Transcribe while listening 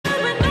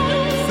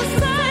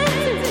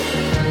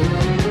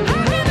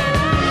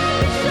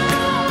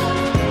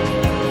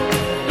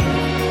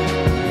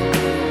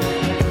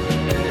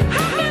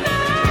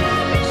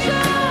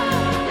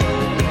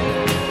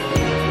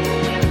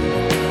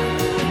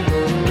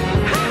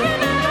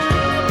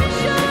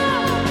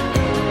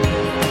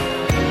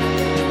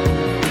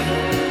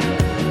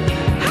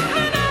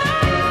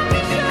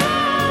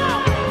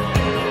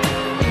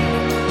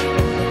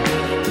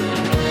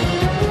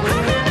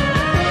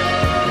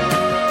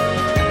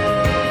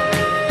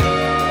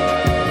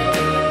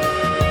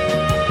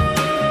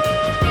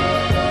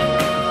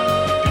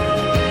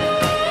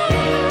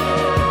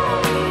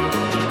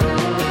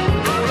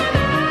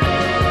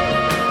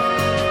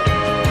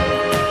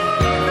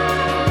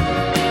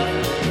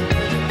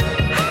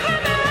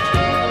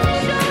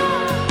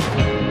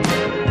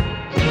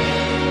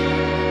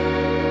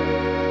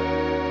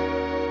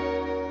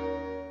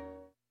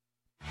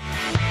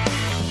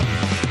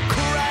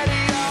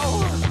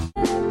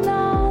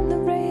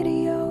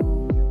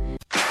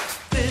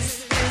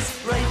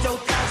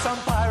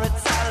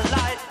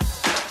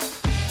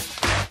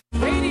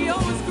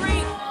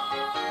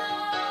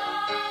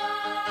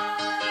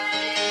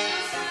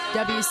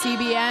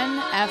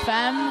WCBN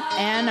FM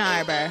Ann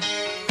Arbor.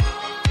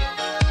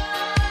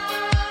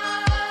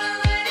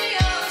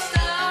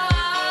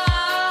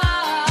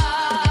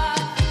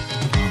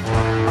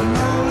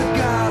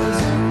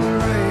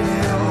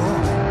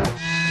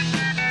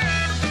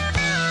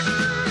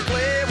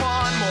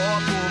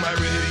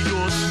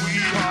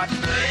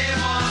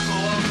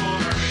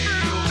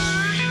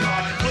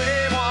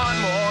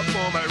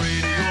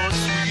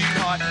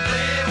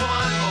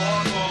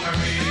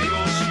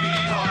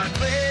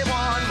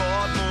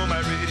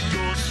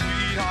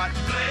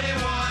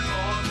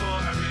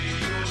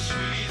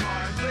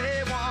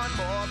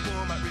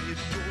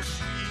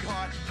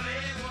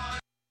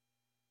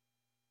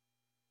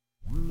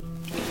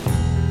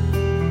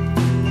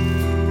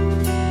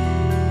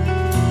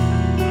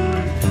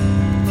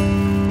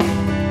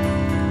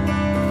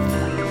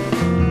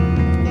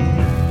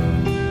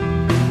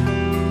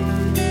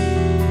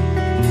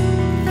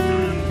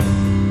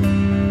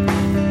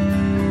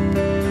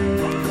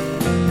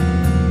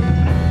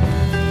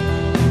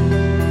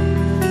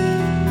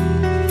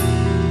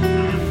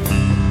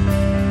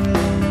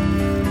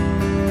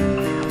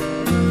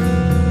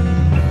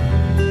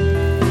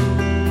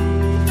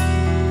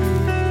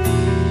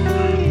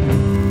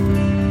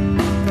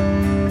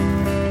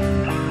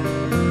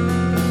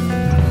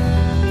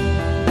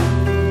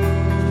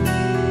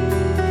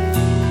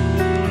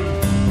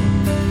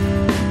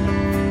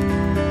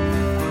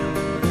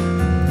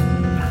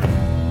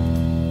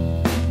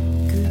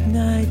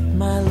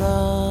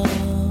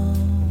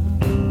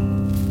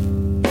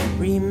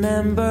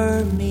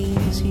 Remember me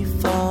as you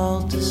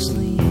fall to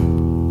sleep.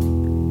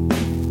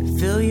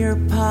 Fill your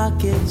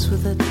pockets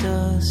with the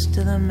dust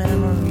of the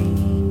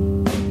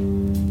memory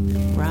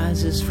that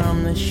rises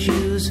from the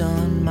shoes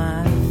on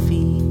my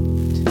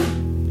feet.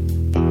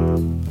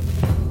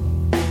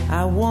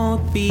 I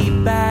won't be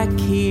back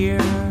here,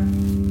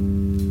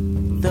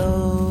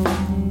 though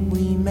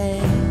we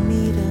may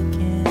meet again.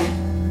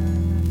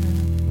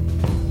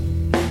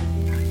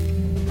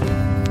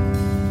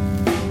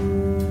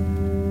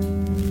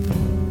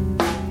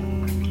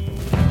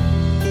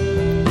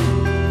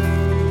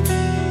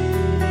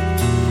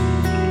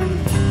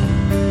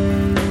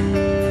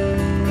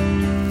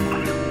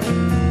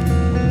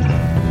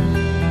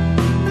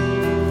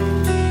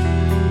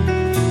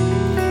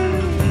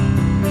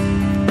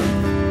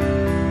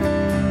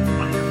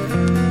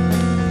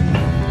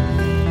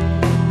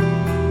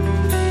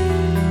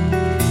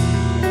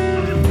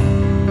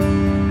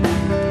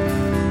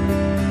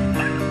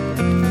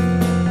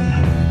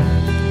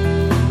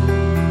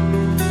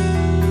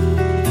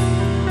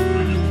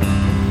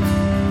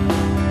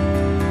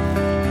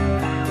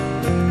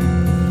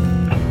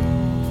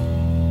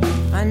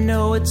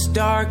 It's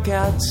dark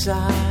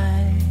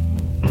outside.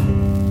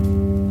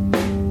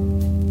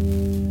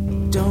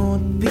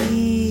 Don't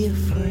be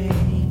afraid.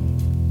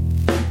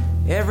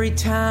 Every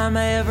time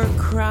I ever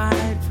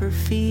cried for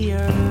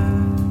fear,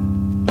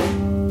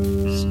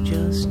 it's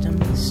just a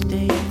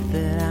mistake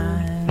that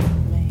I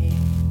made.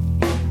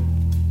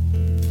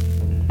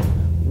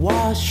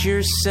 Wash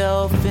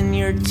yourself in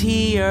your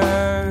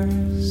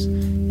tears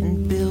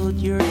and build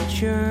your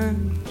church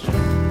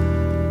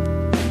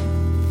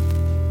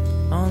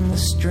on the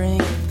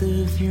strength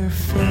of your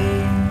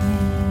faith.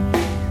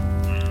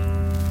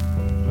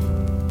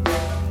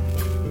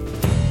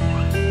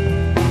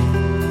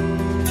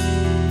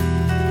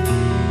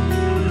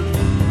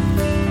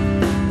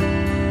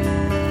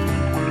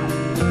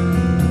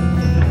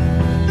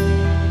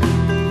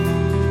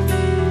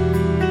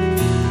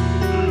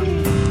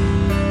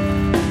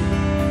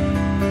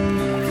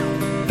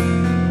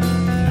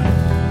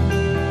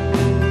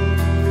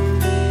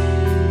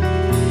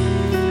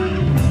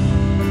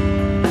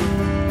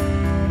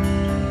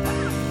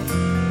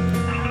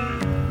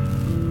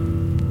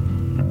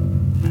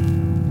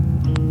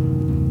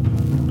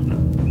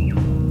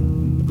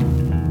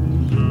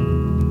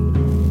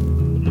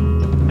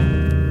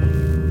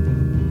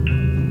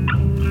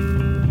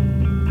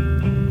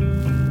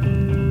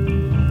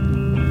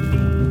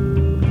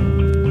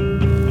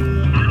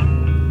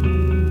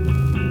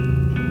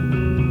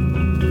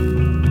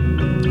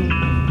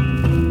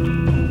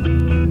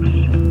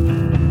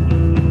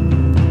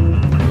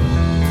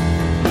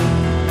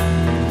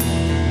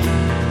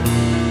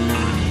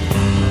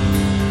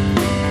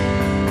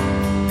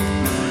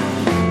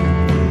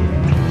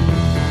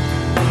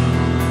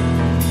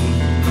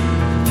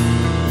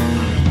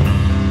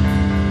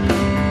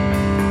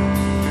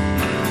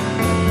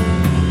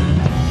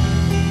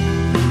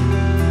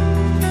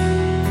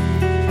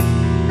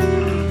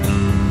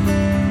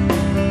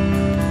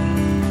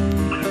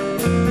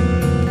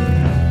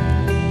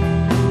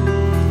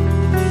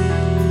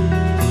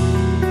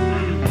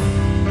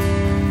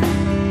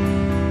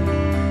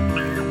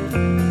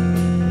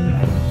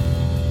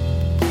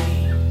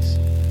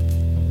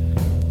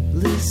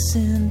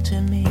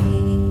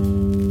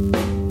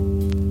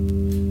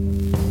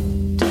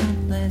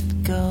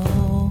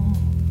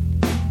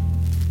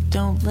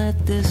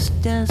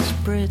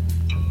 Desperate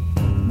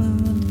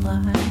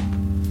moonlight,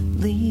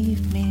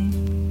 leave me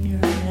your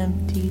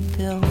empty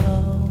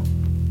pillow.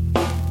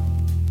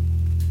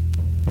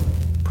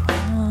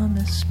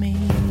 promise me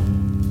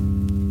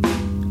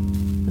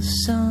the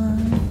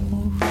sun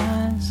will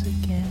rise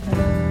again.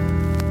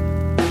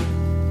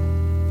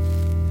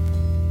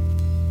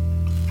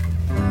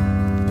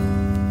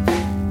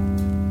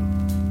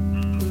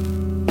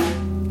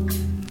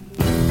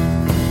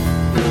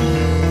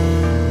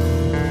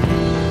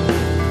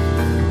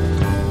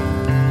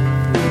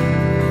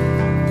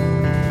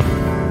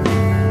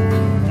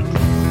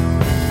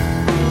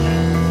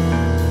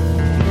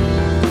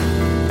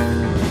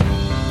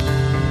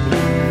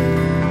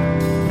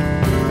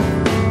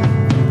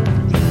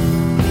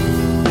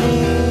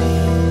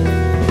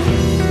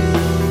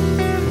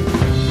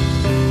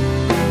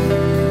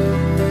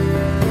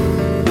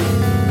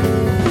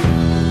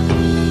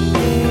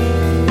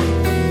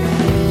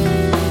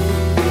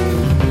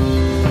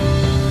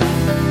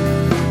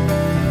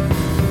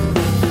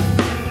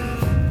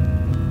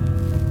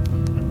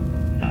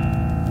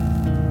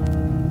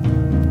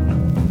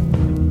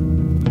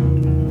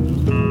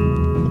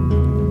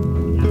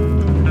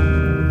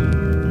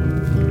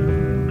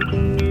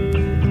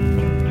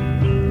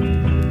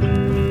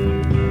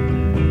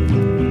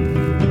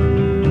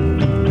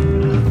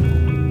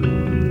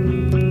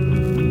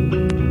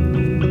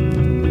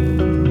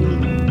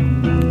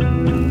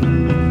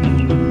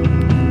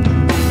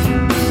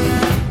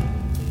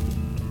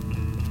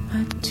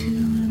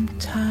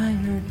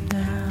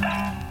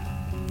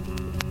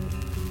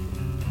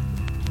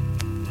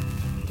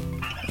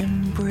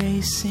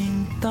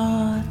 Embracing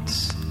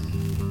thoughts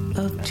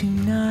of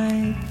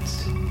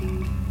tonight's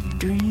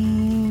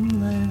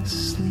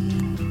dreamless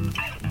sleep.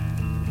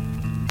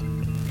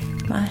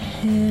 My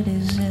head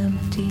is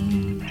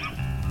empty,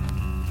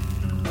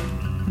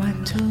 my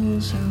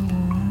toes are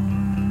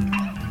warm.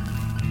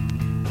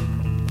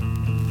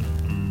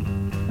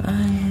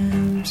 I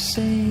am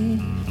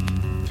safe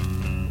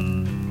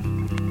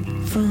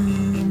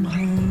from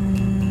home.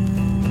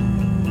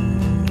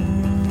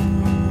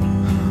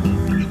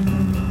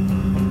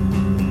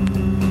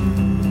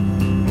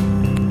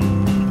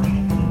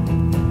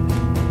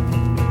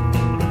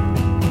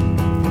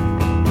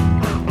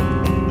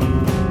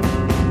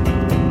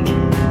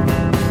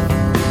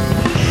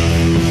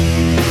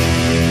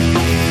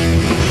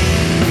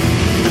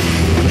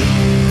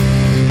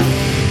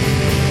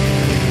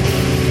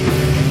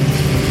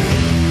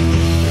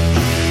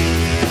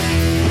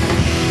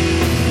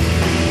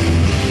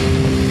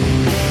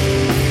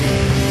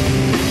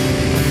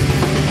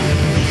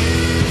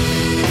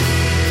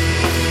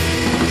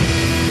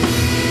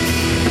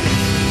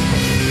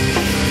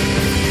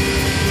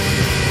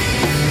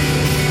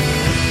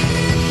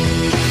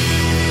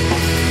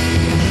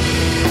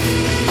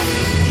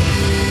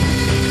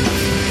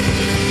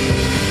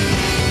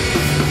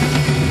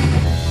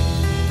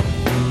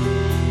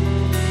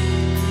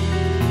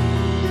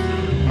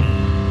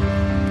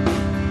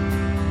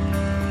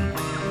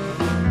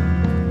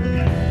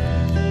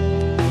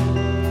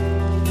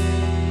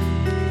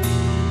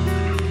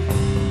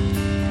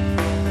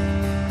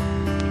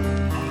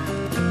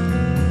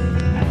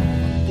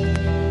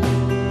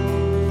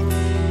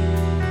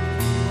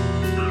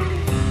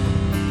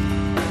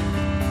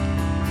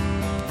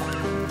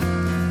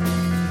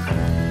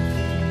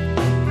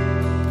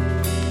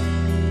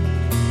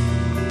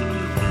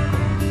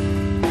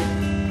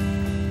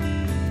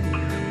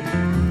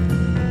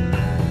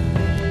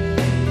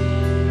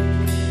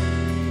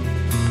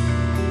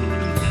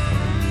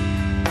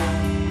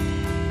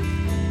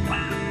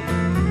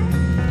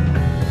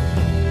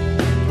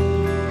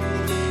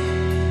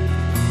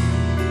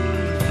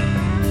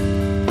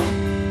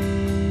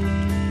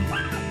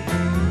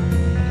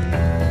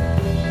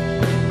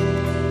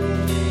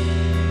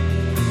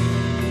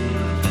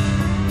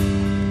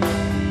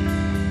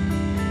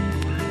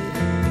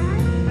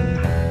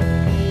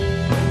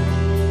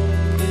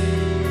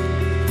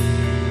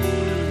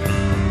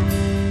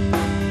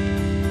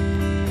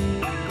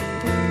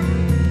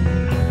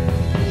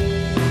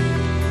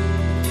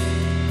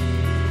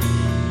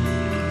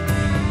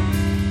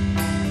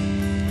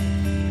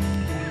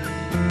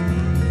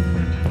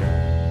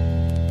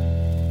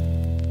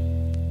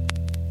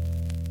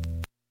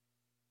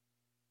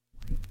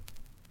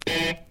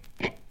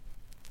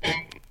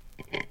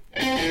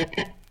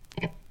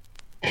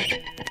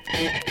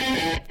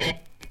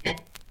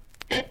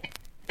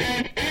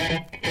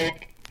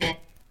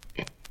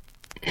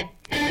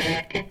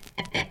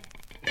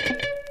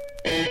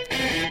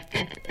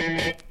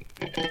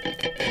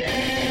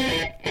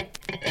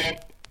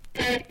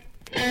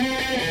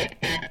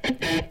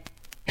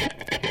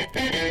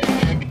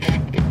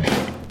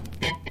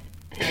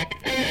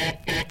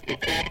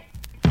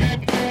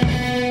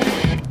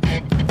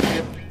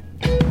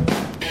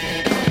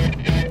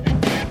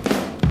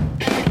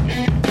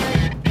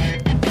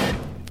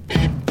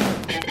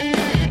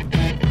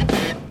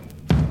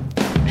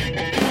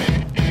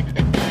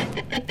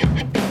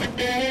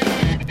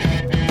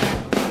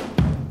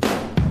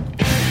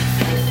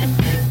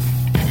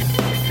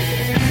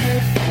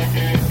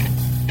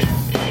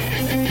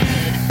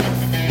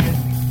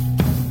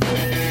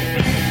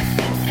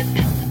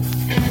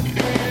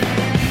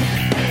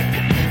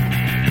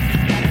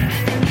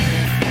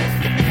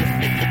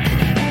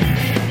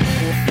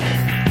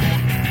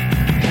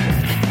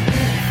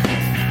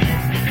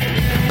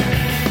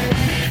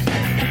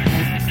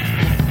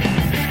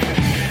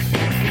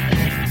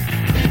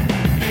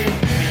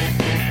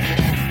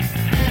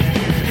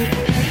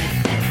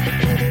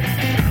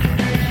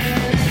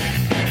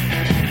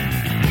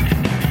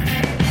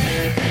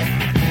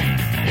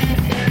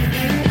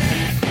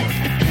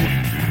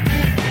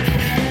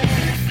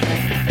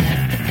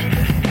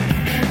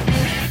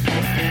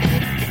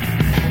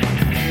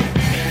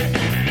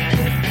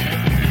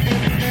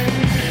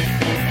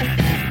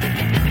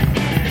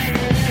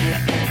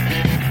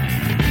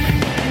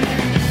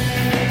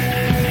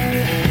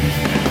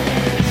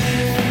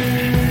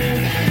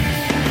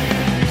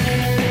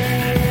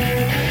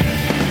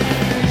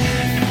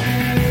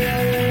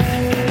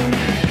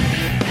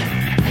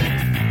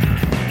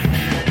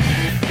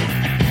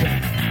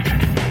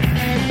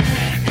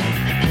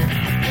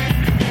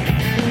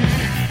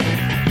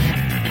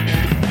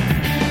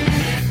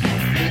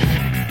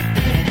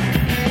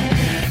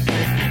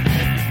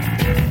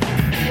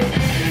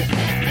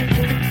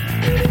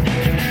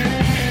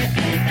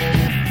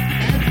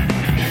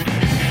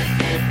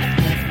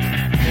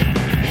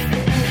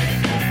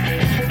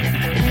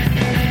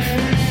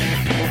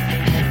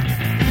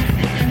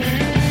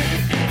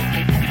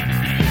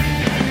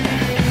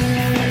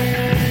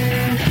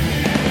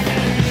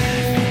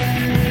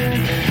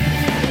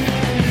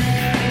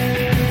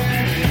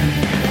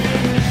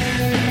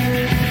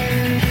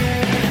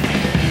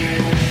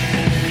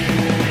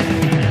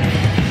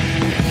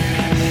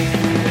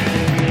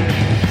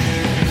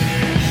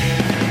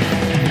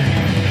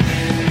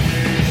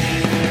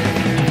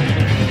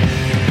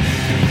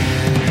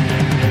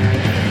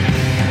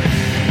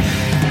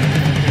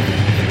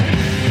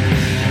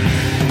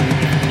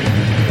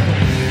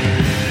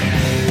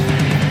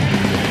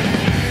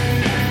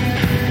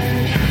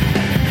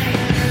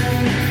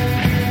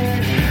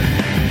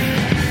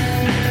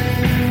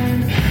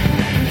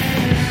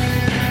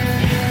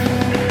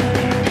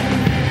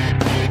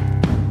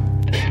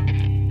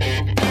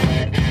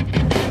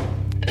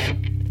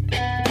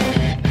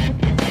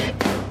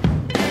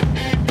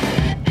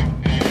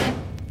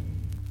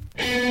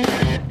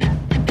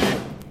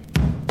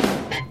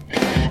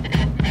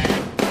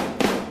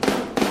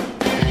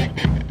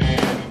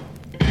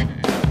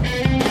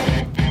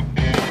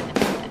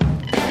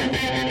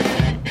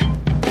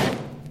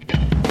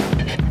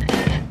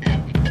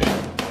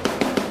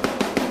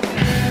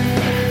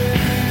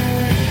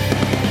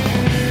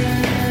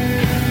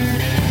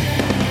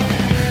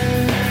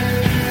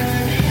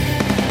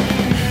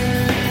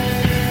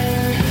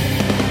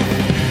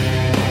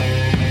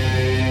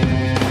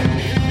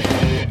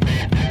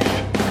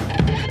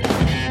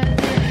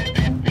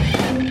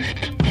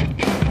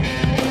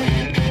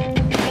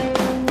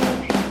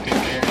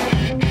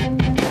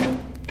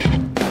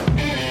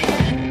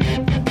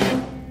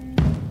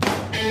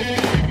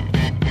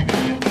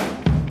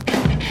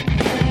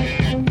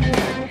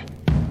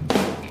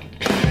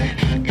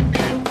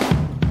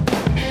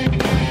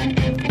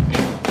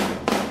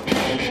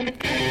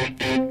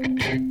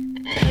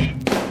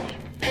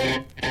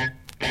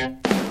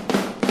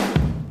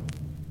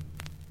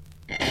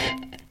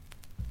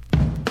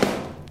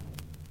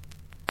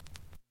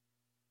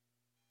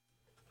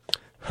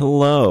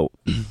 Hello,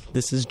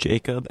 this is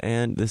Jacob,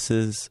 and this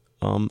is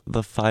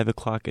the 5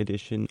 o'clock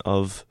edition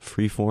of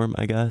Freeform,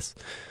 I guess.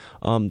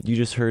 You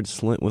just heard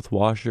Slint with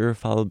Washer,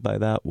 followed by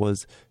that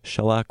was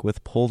Shellac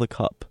with Pull the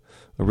Cup,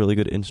 a really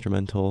good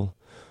instrumental.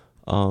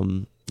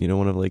 One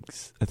of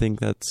I think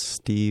that's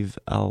Steve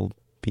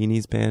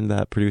Albini's band,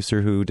 that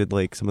producer who did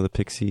some of the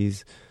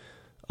Pixies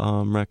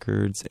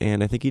records,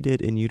 and I think he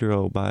did In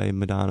Utero by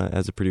Madonna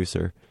as a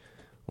producer.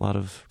 A lot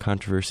of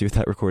controversy with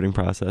that recording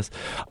process.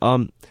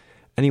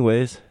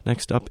 Anyways,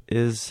 next up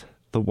is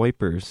The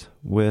Wipers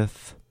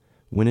with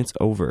When It's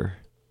Over.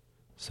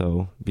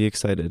 So be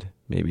excited,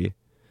 maybe.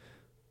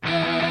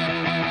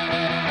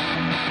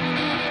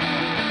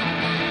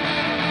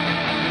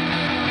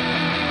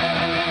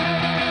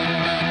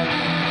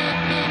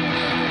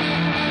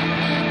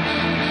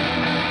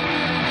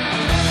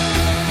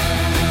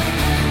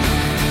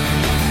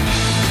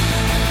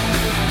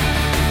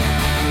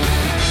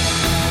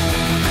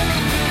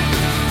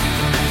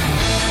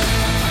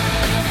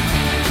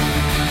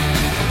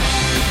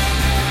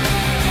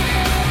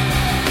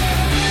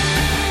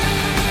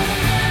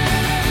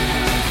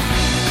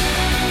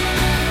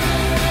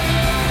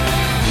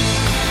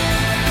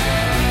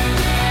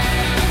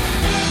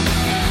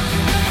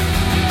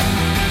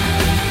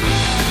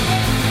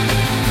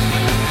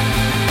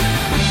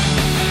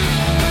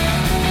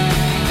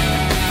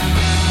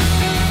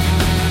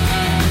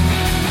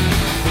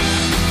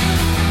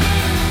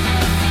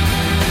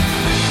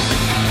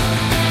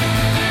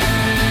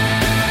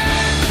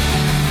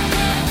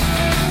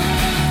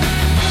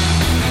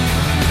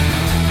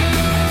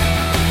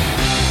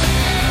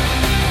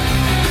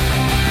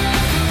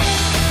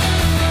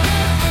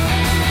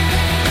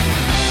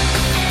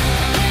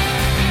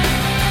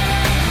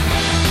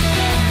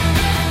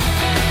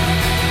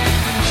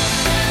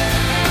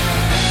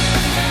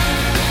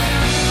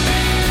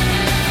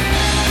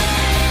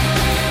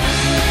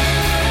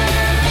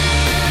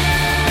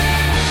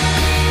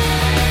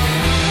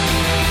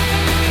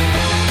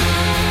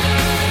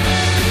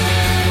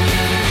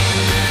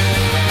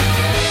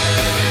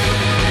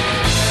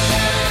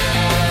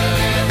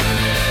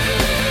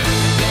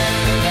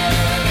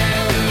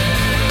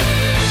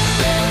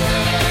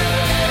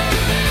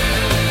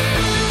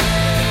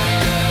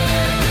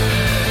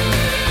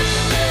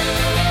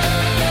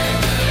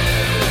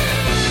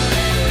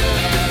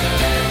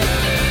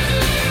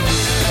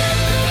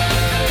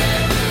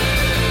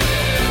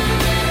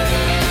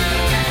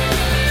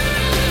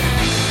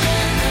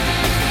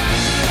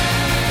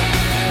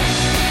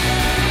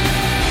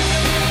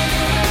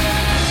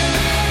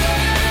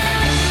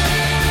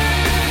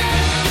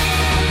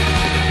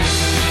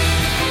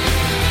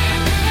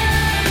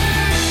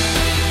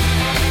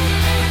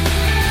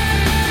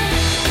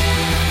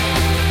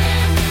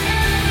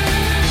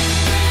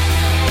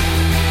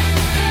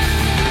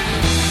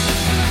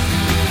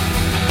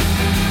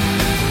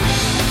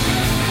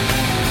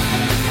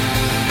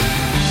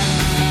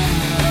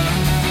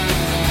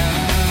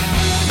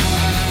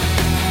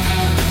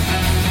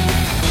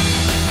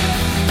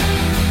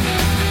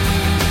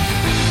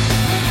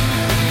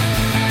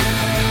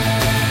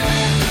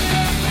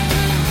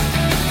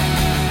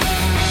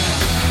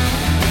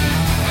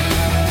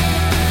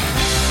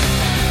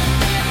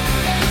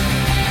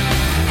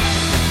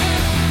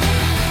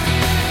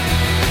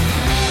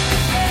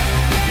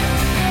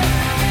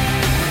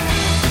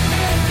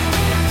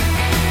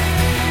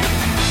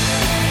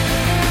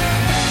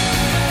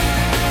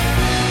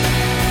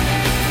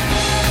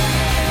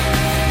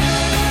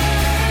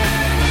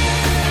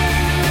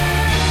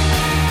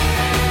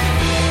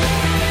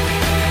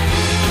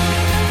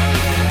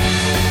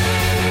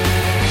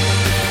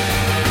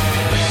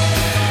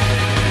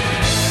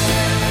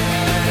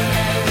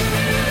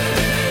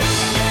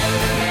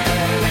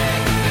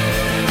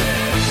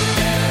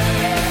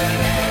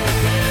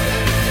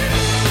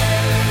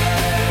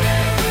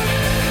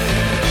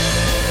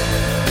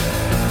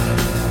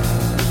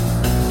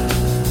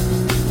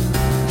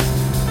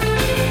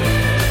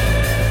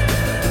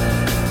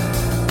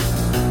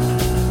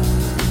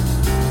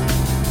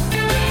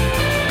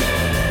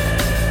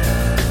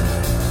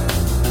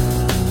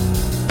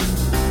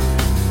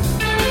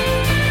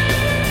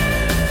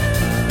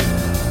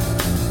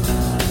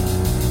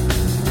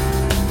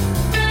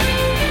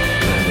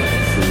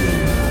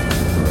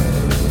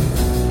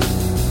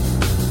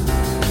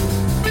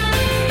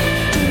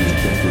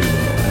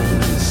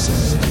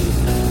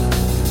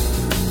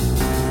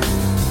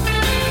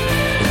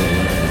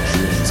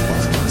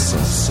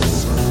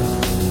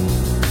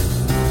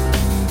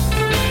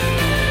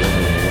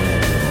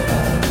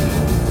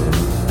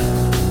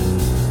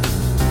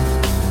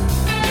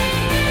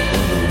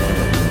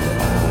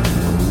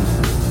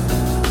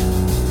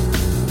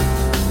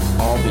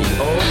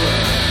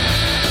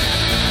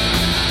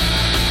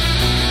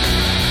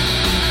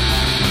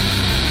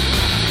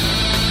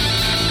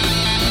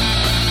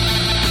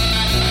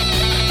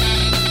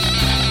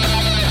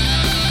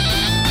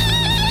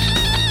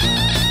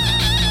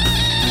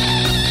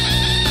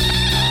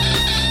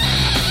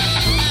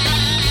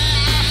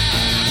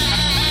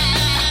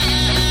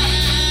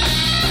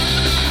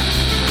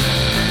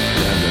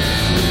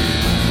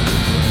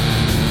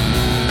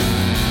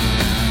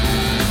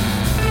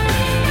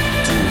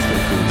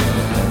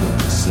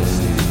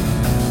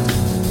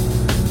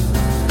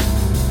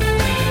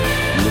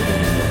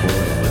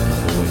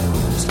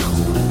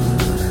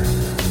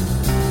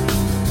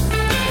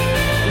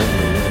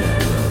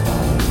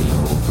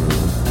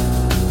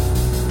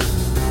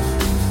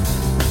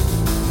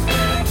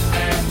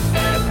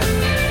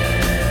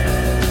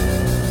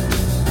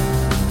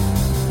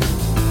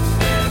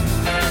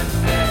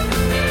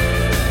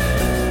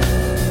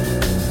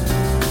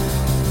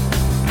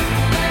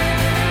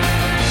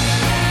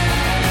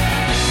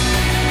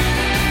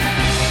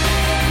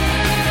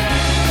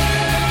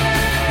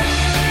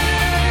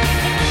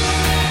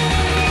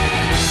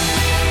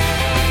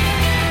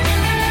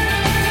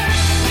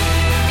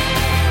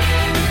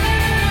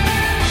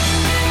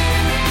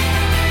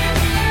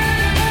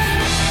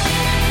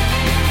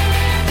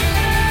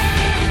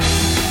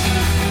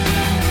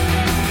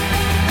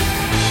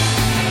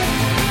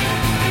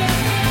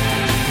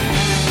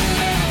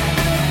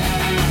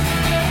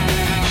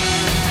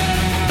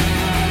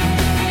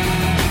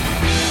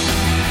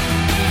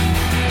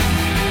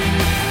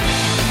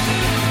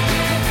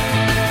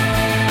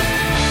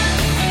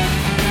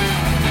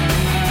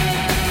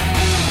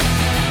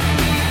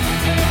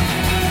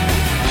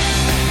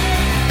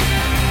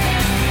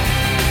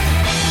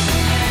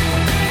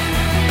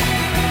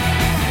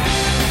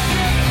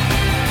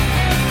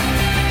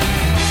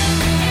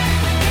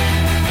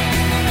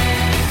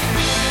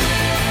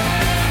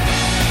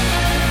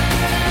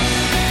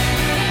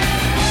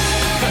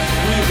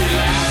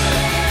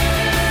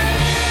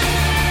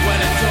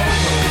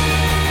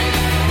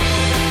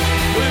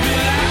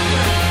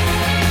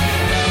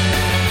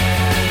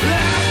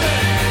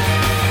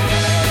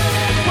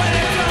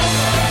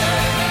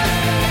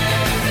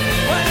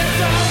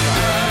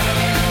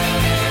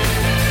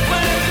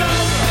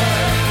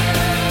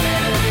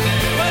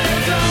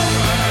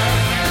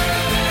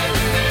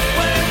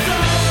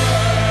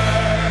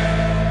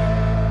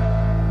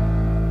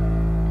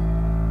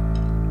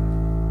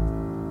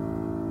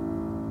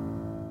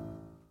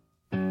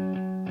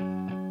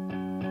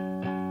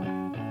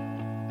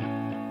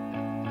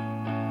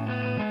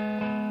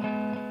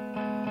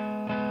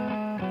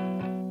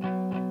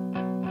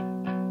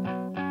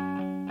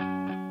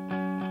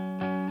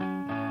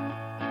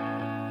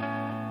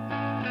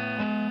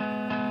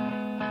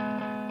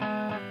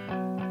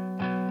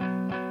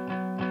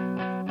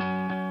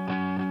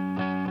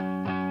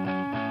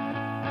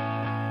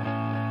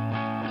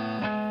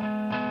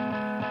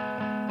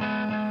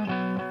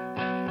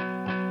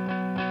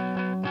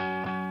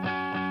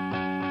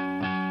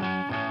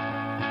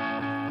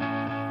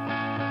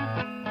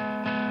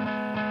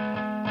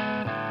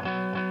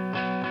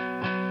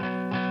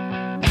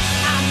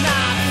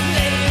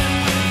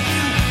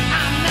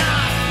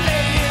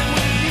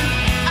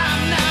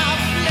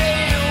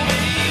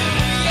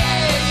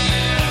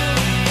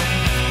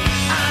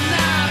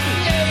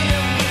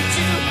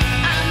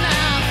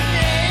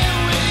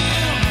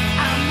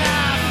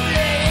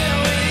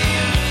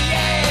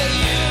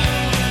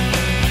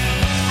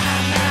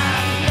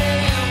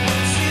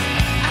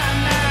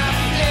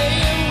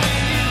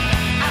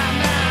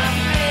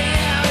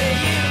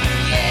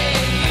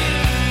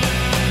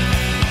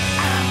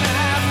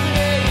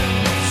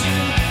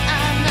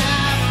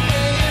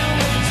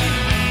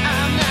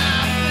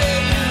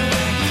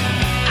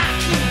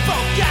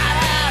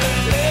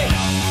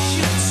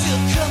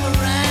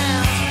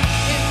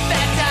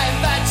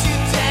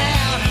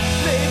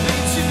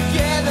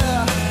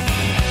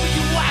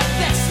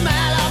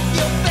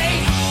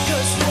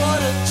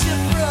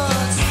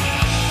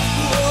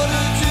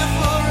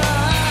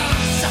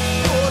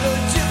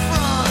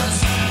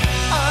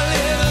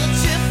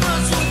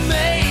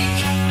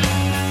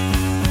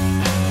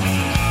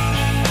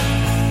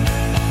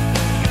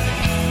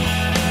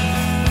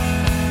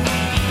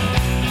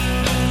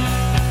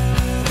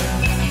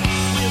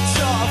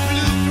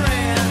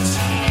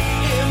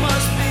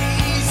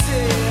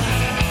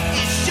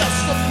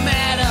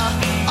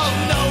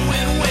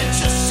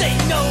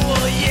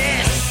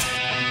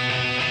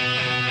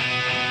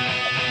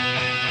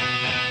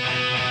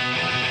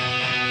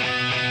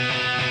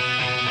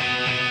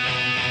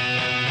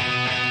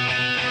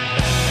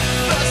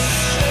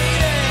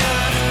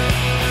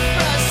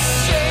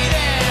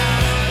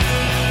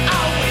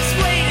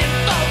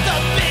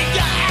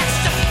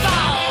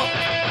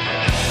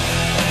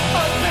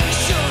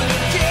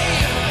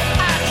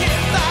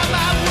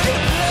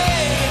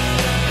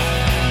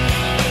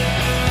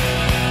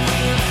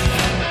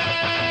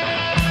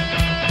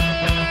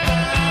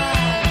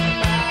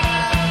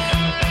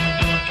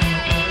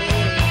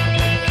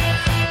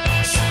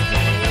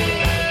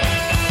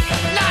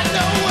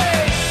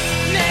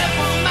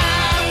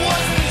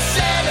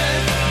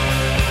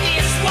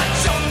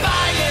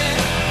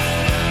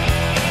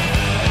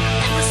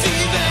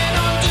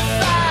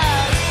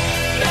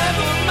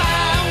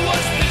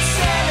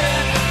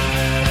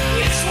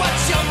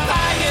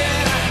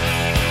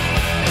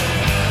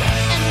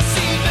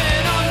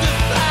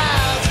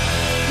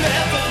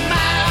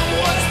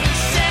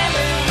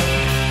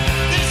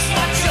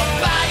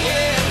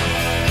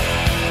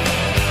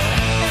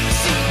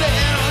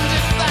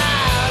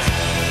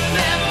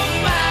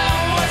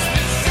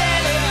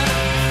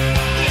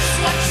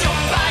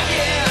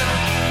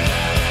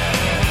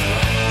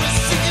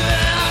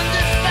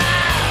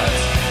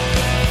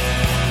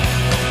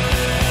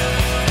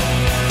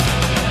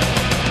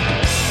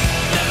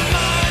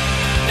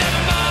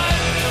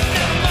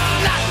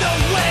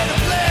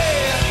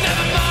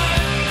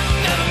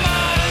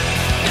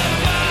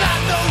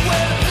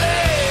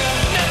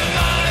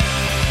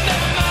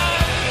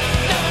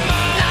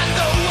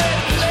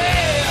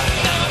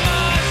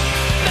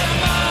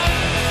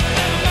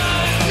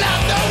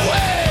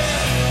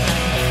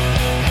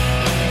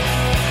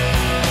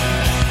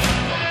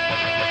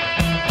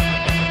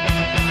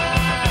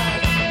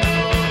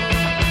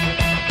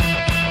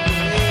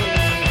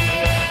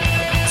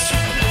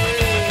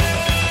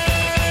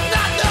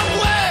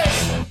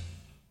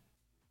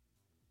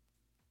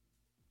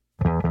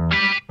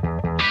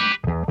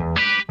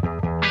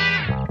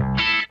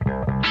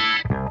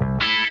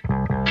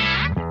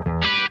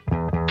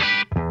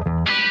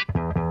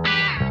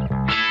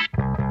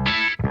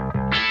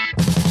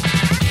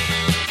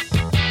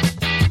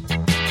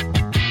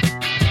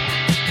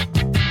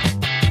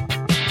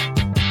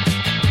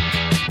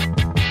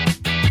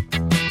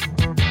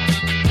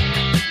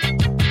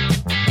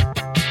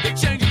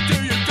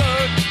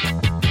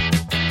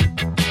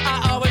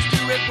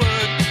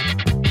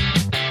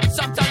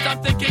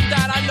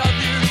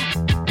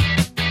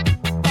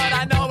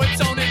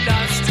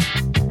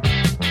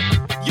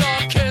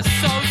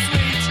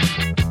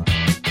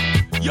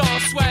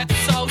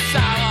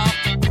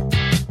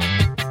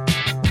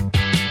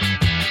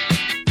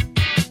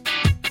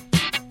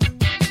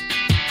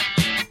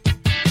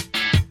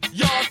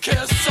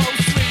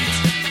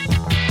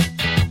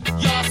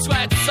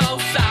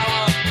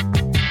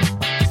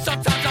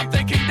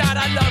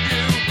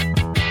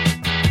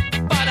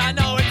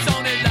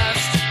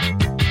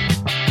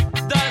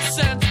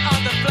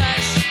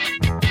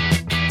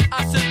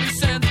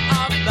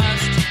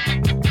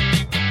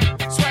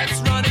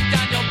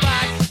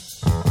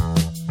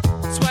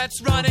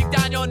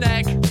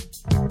 neck.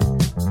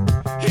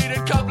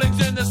 Heated couplings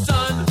in the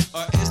sun.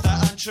 Or is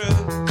that untrue?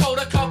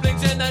 Colder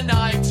couplings in the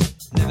night.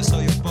 Never saw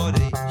your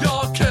body.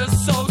 Your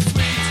kiss so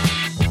sweet.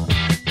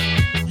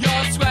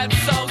 Your sweat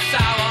so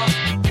sour.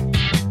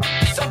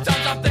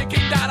 Sometimes I'm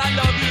thinking that I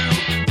love you,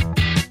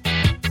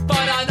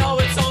 but I know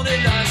it's only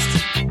lust.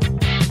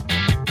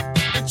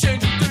 The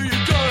change will do you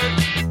good.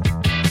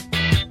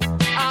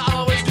 I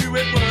always knew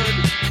it would.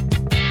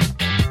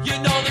 You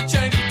know the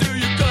change will do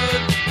you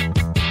good.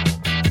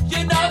 You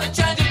know the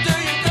change will do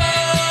you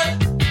good.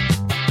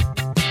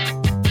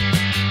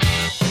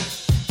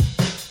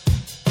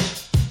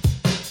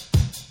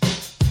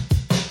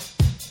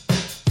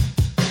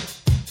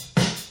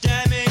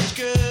 Damaged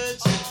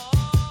goods.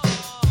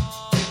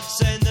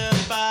 Send them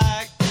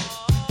back.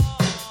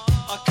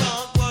 I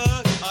can't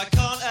work, I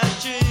can't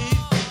achieve.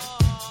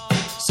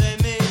 Send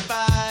me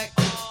back.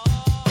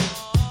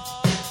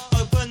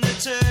 Open the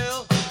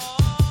till.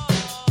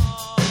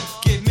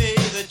 Give me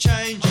the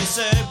change you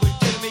said would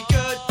do me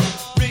good.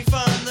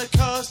 Refund the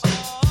cost.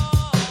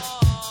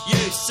 You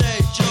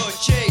saved your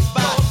cheek,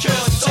 but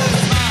you're too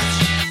much.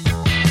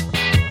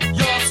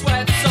 Your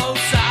sweat so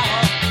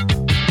sour.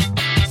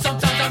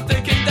 Sometimes I'm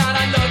thinking that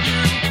I love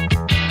you,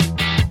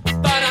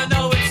 but I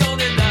know it's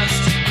only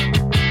lust.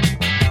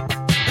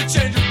 The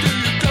change will do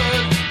you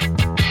good.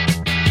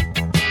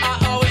 I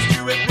always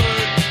knew it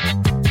would.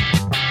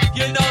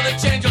 You know the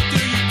change will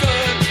do you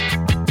good.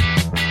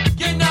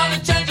 You know the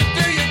change will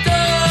do you good.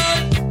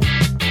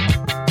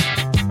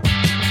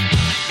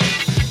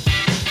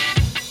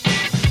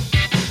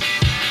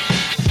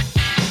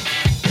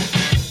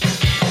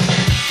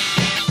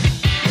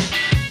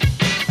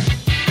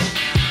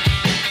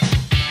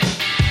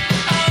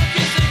 I'm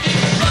kissing you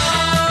goodbye.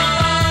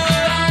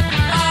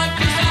 I'm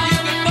kissing you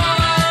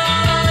goodbye.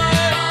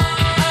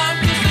 I'm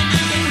kissing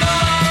you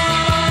goodbye.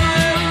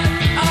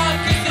 I'm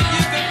kissing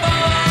you goodbye.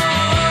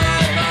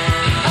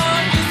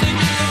 I'm kissing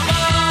you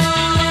goodbye.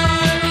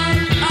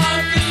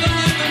 I'm kissing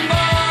you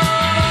goodbye.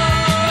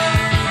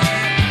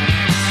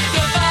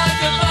 Goodbye,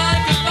 goodbye,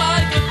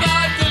 goodbye,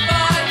 goodbye,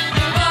 goodbye,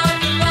 goodbye,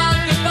 goodbye,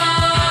 goodbye.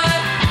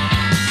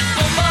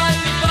 Goodbye,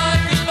 goodbye,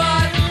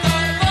 goodbye,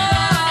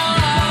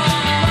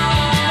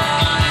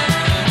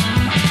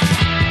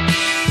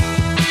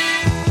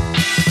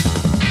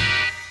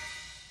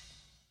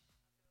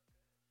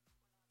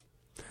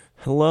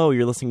 Hello,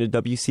 you're listening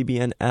to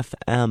WCBN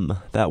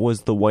FM. That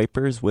was The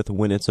Wipers with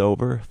When It's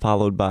Over,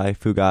 followed by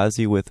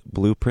Fugazi with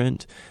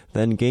Blueprint,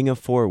 then Gang of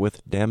Four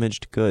with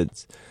Damaged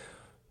Goods.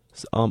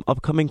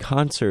 Upcoming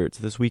concerts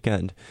this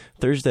weekend.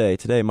 Thursday,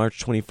 today, March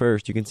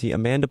 21st, you can see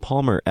Amanda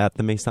Palmer at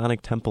the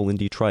Masonic Temple in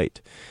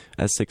Detroit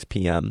at 6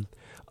 p.m.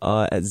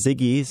 At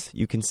Ziggy's,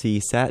 you can see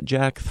Sat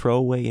Jack,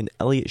 Throwaway, and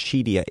Elliot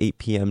Sheedy at 8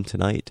 p.m.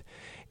 tonight.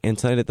 And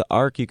tonight at the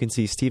Arc, you can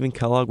see Stephen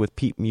Kellogg with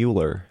Pete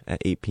Mueller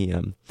at 8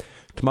 p.m.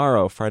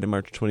 Tomorrow, Friday,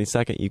 March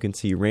 22nd, you can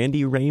see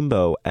Randy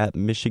Rainbow at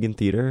Michigan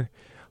Theater.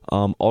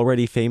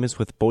 Already Famous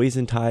with Boys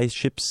and Ties,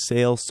 Ship's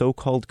Sail,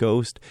 So-Called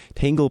Ghost,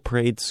 Tangle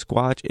Parade,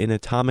 Squatch, and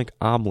Atomic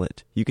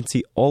Omelet. You can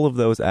see all of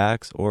those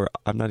acts, or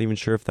I'm not even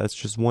sure if that's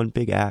just one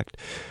big act.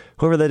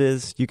 Whoever that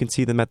is, you can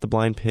see them at the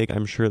Blind Pig.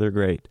 I'm sure they're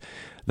great.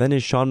 Then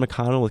is Sean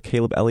McConnell with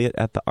Caleb Elliott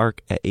at the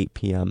Arc at 8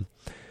 p.m.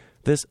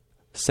 This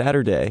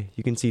Saturday,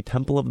 you can see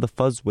Temple of the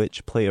Fuzz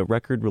Witch play a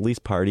record release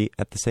party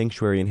at the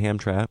Sanctuary in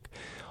Hamtramck.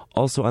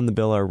 Also on the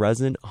bill are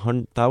Resin,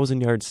 1,000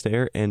 Yard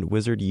Stare, and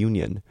Wizard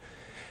Union.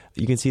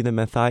 You can see the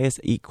Matthias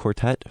Eat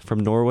Quartet from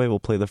Norway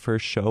will play the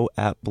first show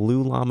at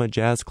Blue Llama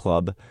Jazz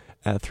Club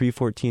at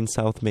 314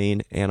 South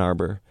Main, Ann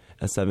Arbor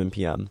at 7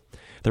 p.m.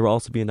 There will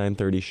also be a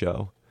 9:30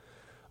 show.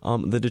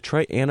 The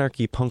Detroit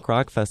Anarchy Punk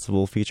Rock Festival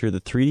will feature the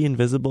 3D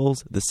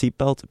Invisibles, the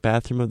Seatbelt,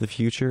 Bathroom of the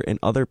Future, and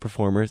other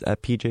performers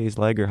at PJ's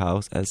Lager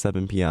House at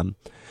 7 p.m.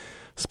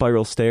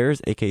 Spiral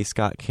Stairs, a.k.a.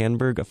 Scott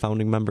Canberg, a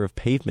founding member of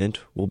Pavement,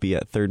 will be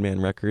at Third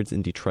Man Records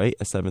in Detroit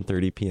at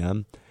 7:30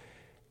 p.m.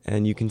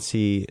 And you can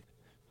see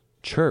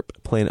Chirp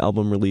play an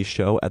album release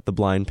show at the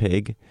Blind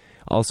Pig.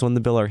 Also on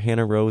the bill are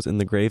Hannah Rose and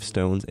the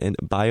Gravestones and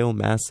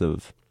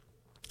Biomassive.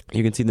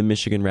 You can see the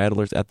Michigan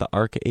Rattlers at the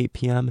Arc at 8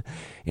 p.m.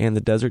 and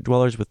the Desert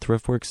Dwellers with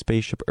Thriftworks,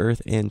 Spaceship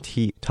Earth, and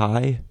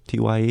Tye.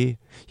 You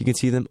can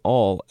see them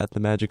all at the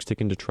Magic Stick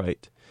in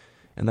Detroit.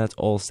 And that's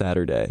all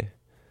Saturday.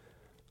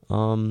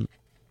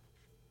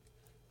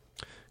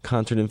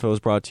 Concert info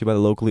is brought to you by the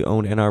locally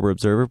owned Ann Arbor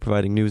Observer,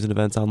 providing news and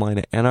events online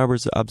at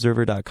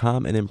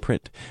AnnArborObserver.com and in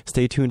print.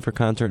 Stay tuned for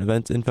concert and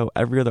events info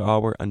every other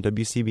hour on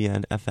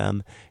WCBN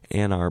FM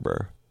Ann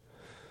Arbor.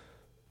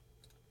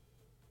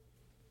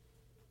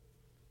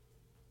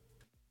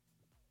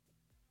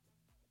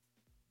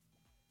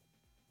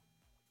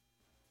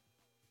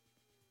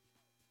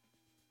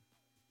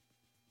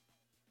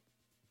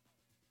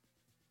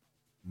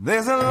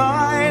 There's a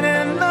light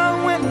in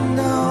the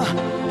window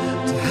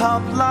to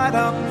help light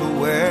up the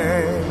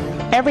way.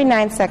 Every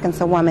 9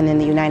 seconds, a woman in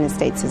the United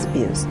States is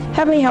abused.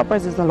 Heavenly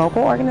Helpers is a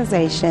local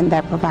organization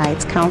that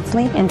provides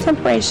counseling and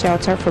temporary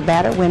shelter for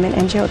battered women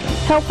and children.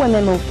 Help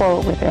women move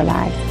forward with their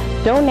lives.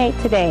 Donate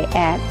today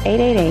at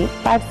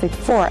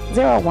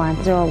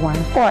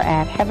 888-564-0101 or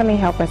at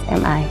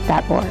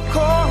heavenlyhelpersmi.org.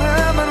 Call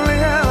Heavenly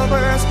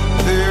Helpers.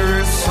 There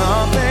is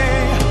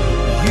something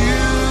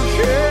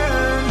you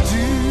can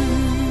do.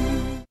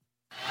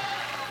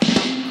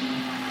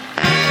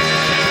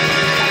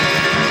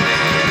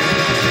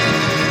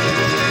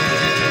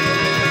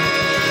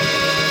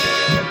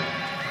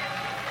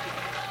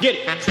 Get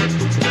it.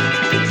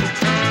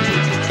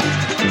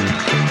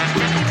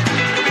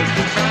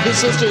 This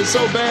sister is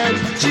so bad,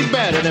 she's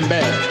badder than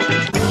bad.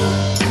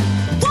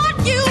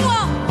 What you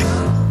want,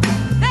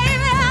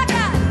 baby, I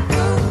got it.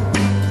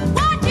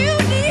 What you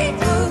need,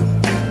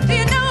 do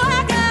you know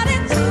I got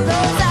it?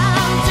 'Cause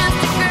I'm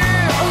just a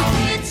girl,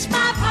 it's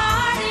my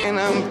party. And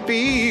I'm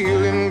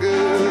feeling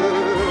good.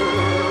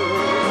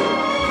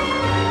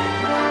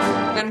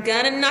 I'm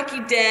gonna knock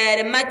you dead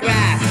in my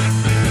grass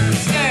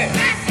skirt.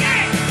 Grass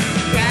skirt.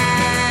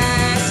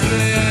 Grass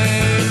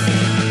skirt.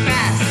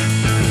 Grass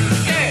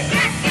skirt.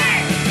 Grass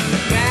skirt.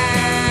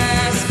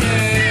 Grass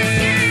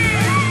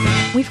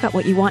skirt. We've got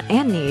what you want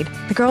and need,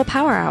 the Girl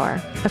Power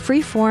Hour, a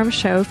free-form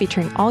show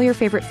featuring all your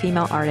favorite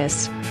female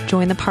artists.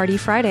 Join the party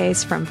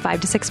Fridays from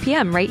 5 to 6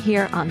 p.m. right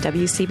here on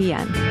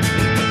WCBN.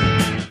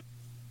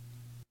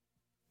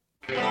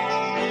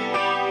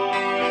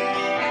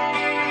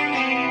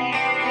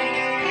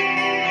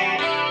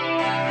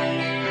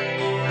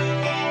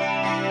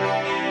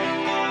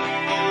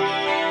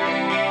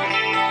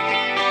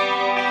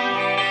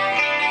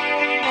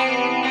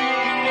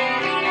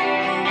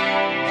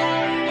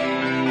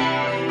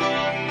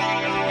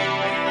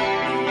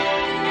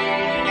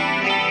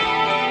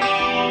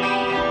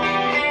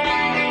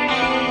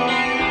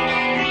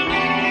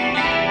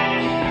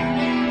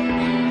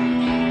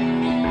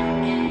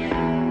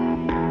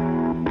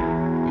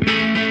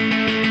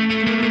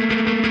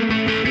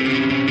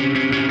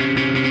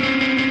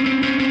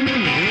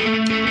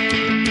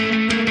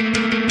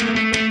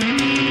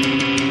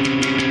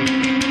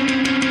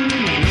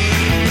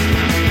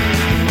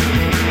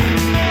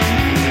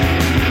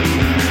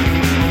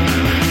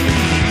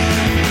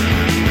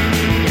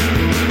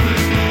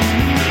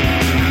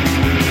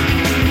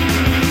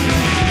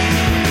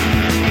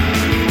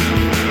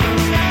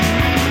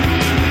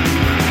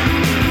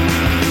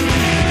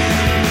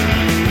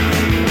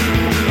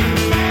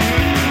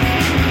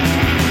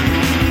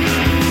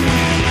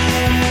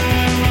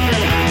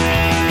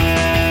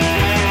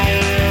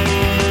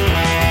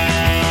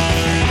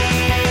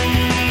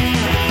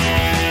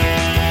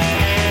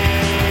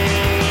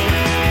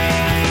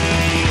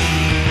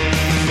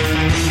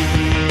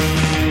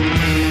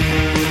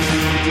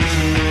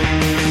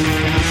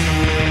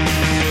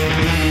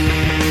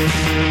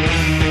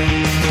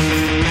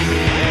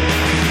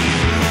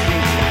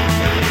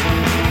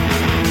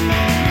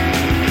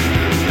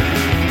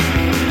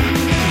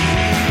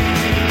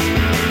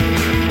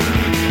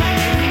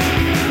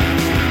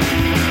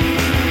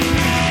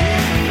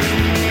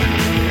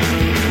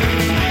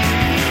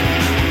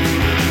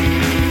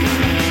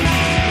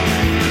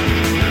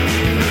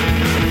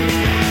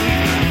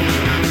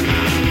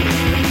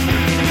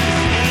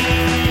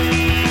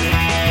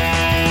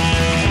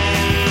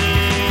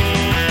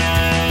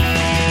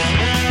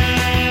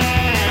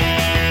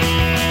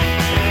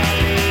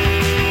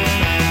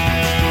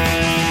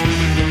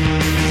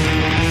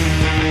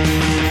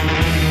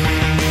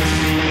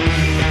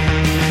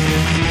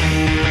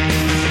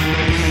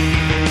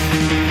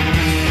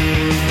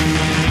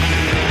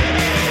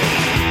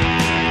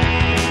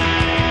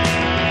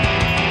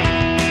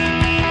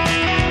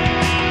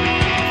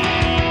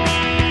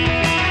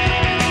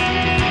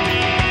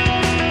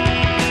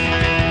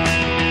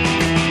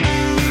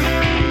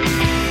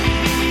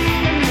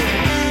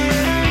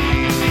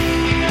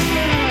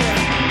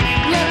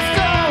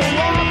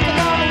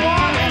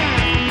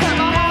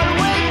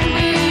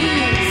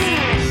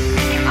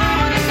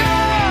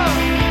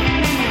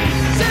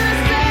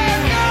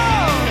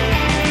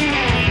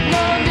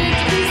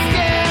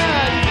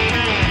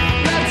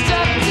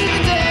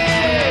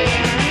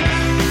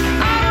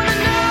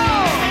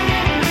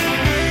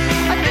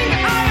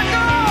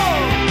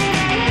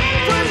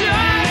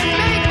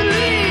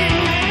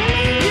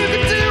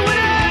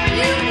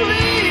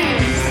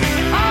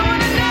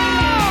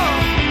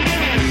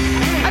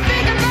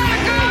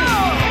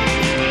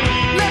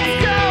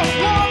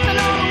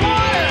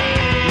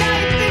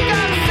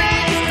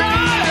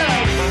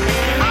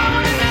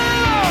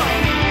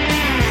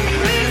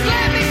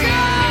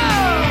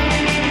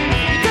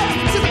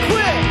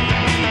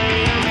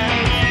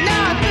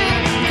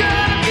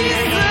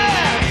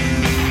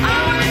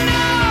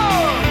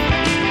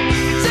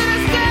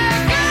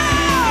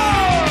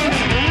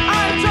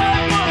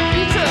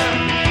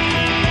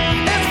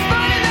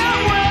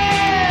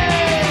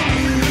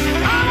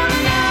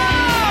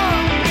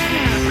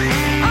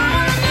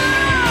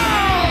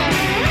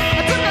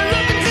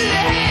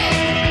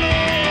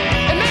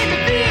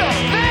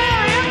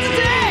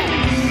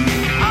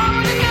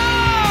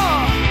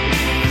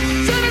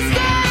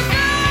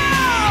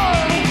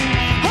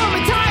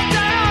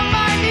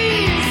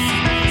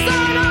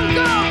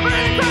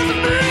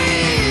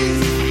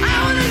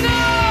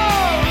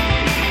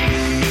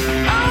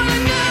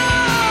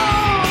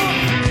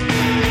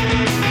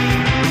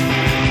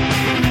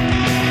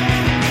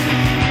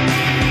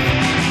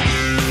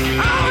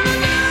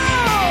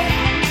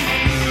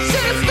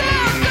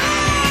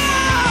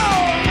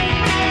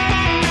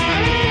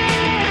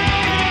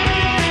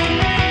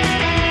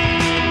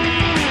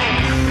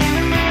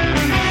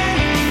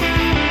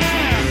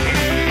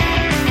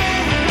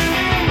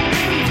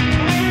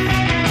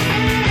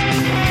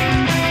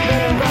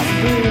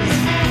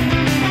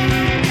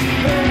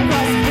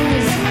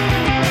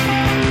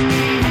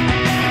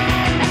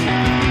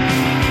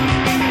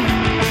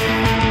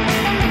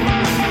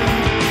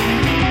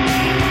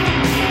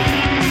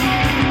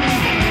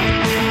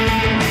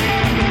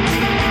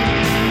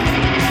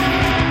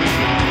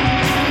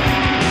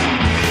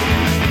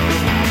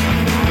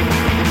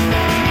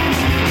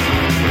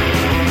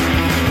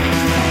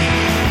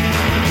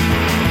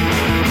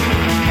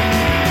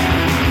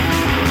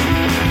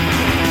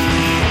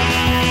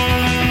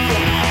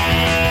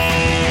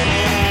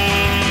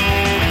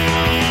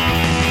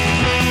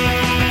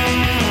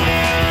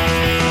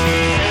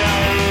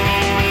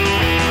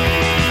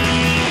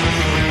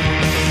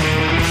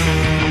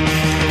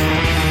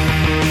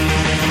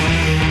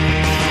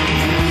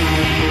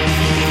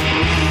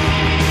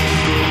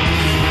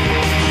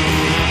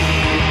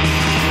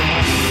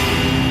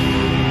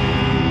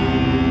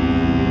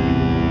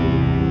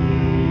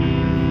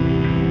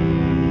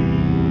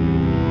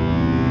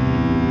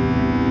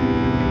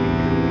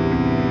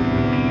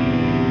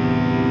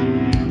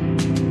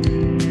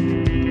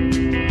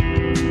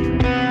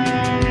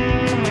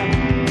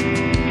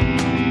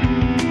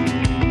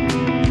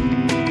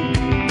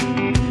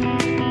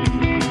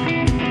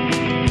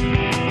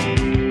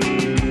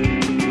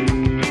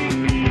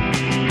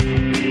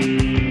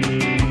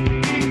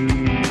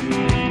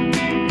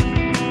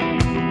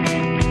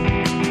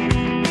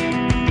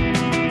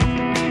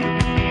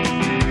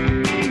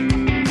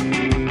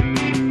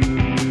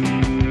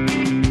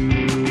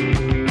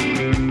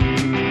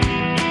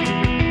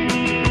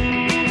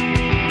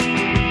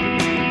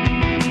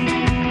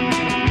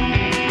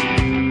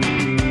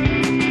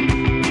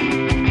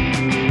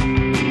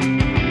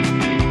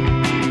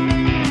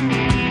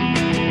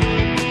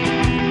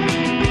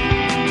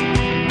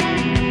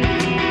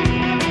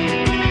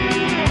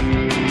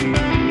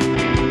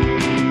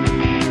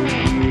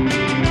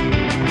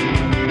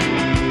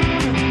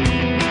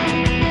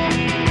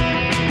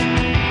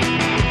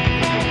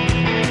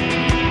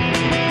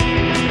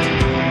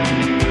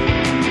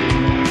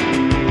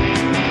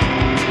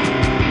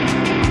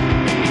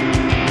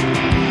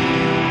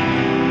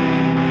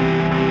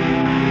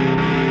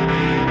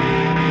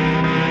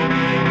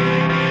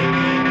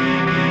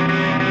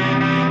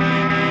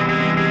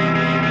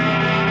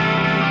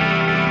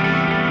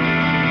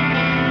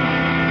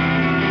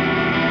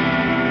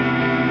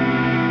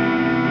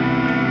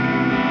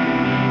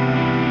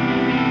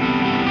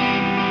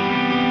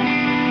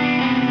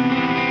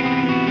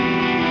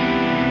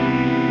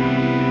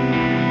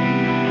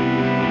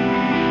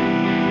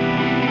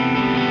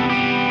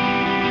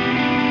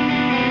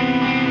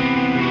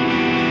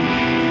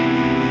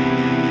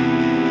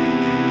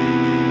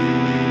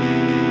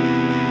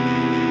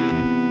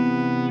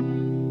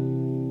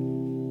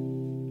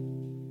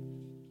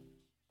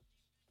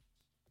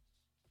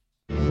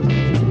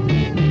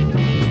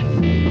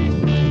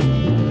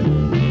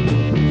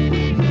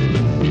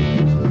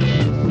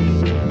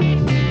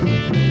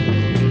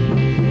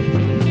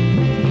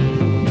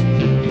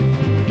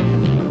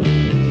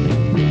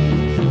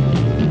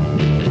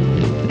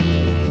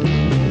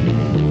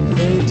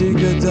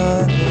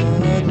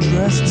 Godiva,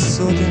 dressed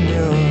so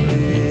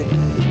demurely,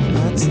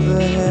 at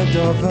the head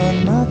of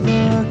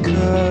another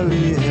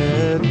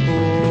curly-haired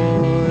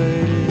boy.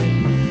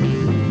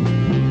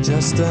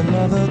 Just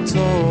another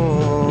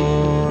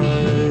toy.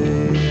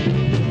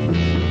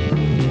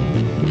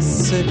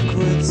 Sick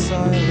with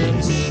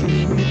silence,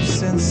 she weeps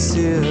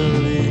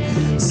sincerely,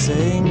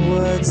 saying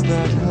words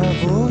that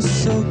have oh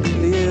so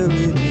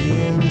clearly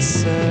been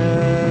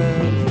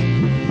said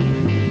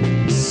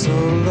so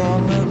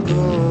long ago.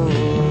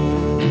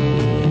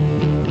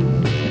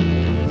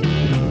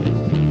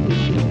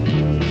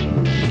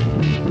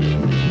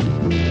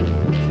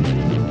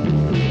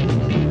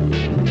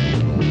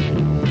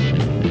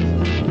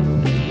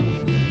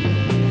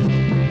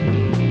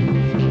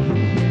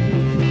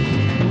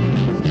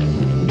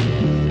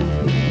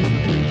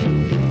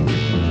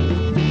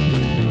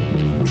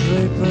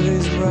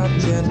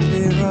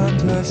 Gently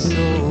round her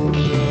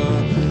shoulder,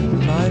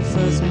 life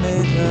has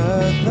made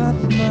her that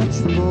much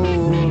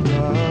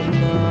bolder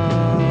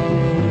now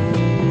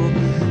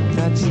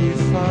that she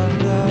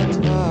found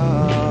out how.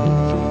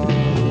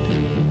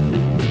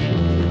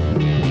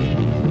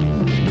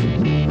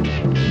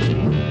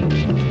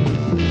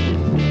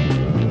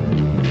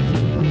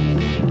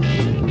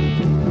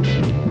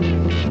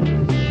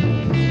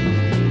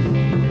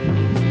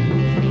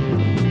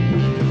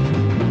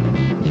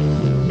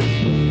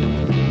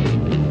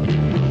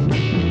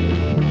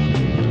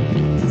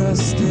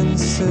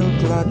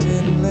 Silk,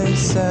 Latin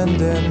lace and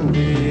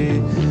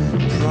envy,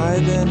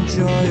 pride and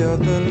joy of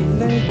the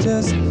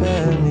latest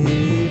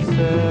penny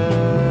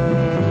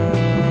fair,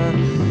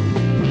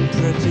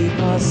 pretty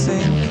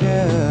passing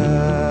care.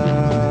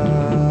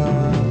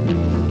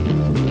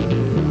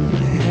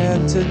 Hair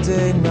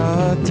today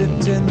now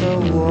dipped in the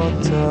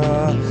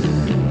water,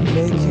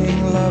 making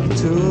love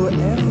to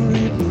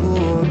every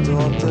poor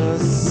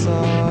daughter's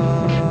son.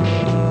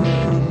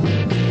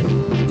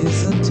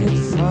 Isn't it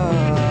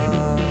fun?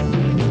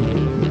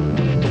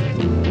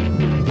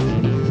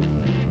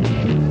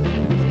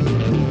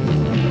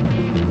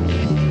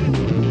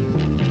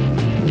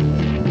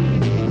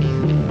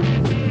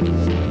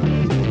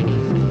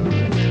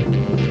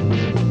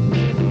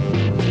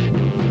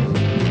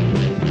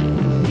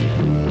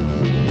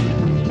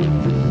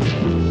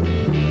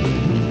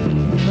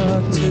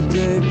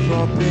 Today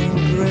propping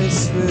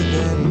grace with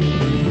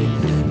envy,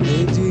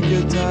 Lady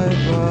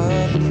Godiva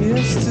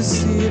appears to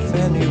see if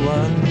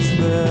anyone's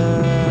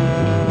there,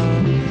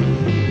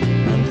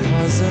 and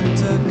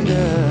hasn't a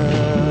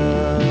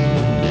care.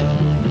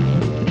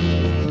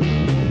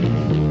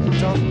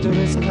 Doctor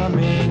is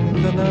coming,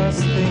 the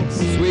nurse thinks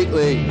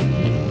sweetly,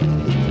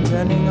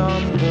 turning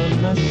on the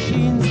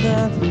machines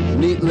that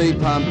neatly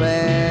pump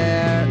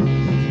air.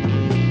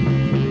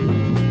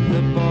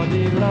 The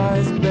body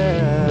lies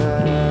bare,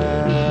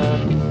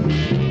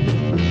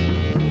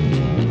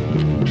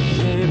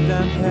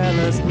 and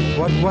hairless.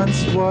 What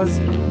once was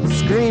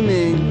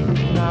screaming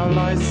now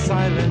lies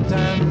silent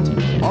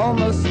and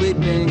almost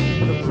sleeping.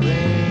 The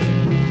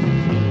brain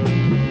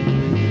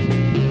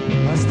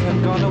must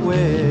have gone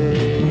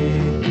away.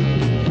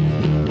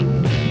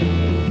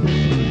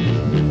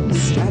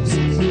 Strapped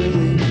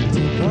securely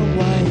to the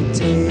white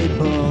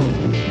table,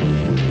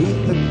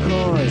 beneath the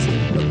cords,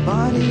 the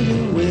body to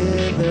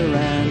wither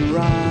and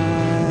ride.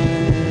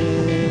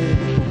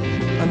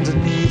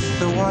 Underneath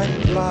the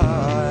white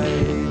light,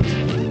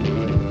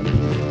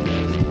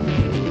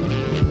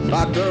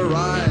 Doctor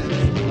arrives,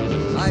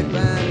 knife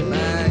and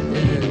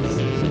baggage,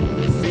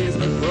 sees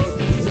the throat,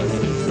 just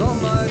so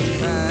much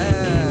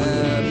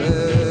cabbage.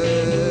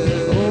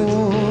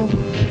 Oh,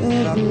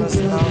 that must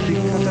now be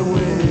cut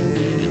away.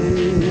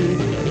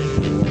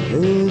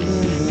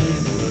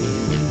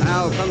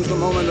 Now comes the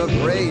moment of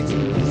great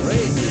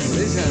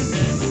decision.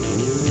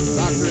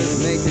 Doctor is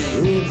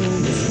making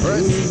his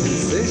first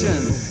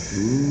decision.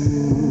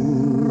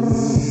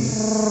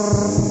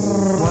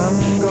 One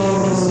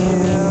goes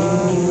here,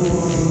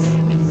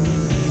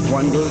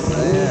 one goes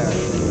there.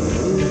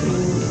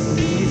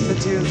 Beneath the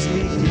tubes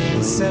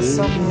leaking, says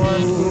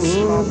someone who's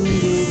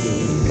sloppy.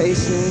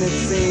 Patient, it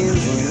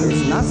seems,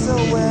 is not so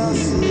well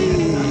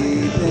sleeping.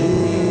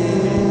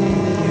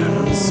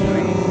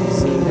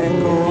 Screams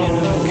echo on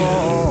the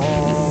wall.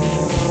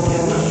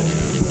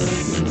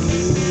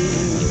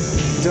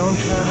 Don't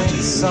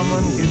panic,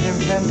 someone give him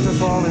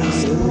pentothal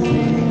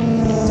instantly.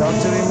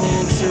 Doctor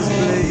removes his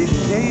blade,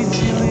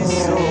 cagily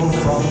so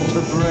from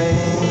the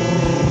brain.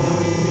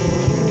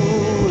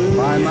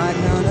 By my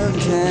count of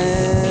 10,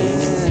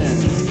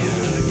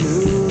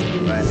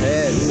 My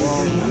head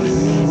won't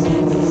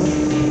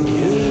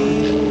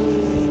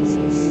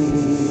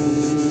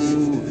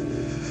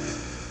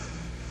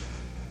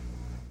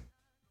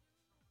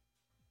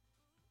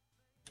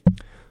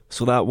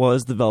So that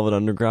was The Velvet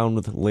Underground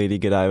with Lady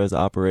Godiva's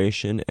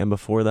Operation, and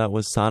before that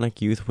was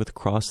Sonic Youth with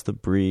Cross the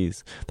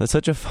Breeze. That's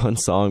such a fun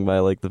song by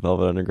like The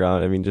Velvet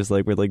Underground. I mean, just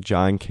like with like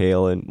John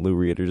Cale and Lou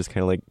Reed are just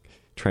kind of like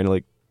trying to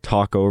like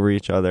talk over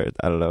each other.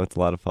 I don't know, it's a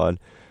lot of fun.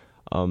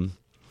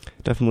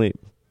 Definitely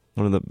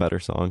one of the better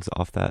songs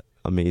off that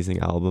amazing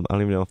album. I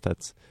don't even know if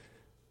that's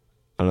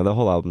I don't know, the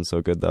whole album's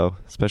so good though,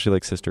 especially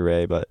like Sister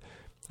Ray, but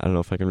I don't know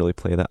if I can really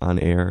play that on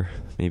air.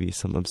 Maybe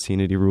some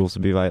obscenity rules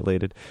would be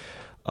violated.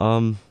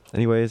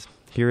 Anyways,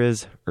 here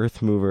is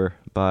Earth Mover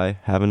by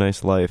Have a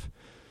Nice Life.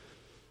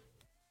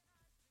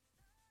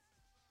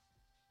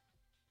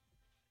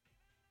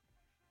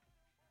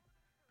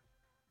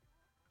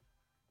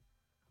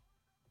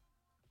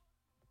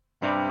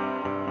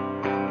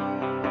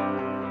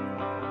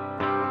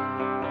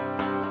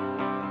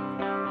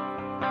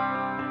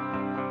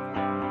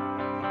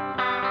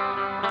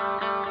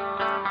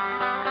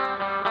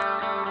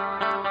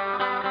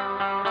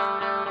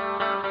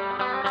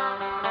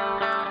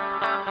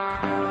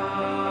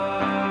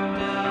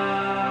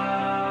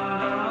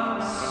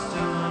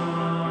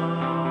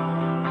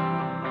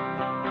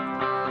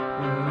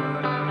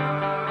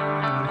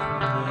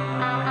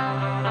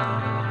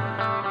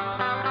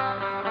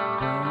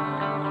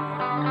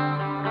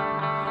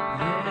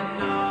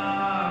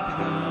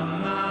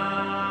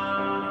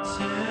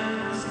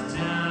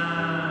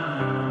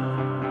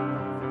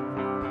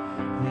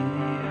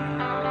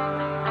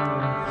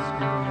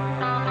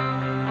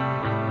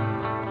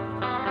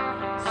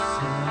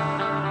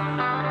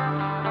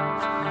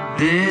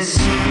 This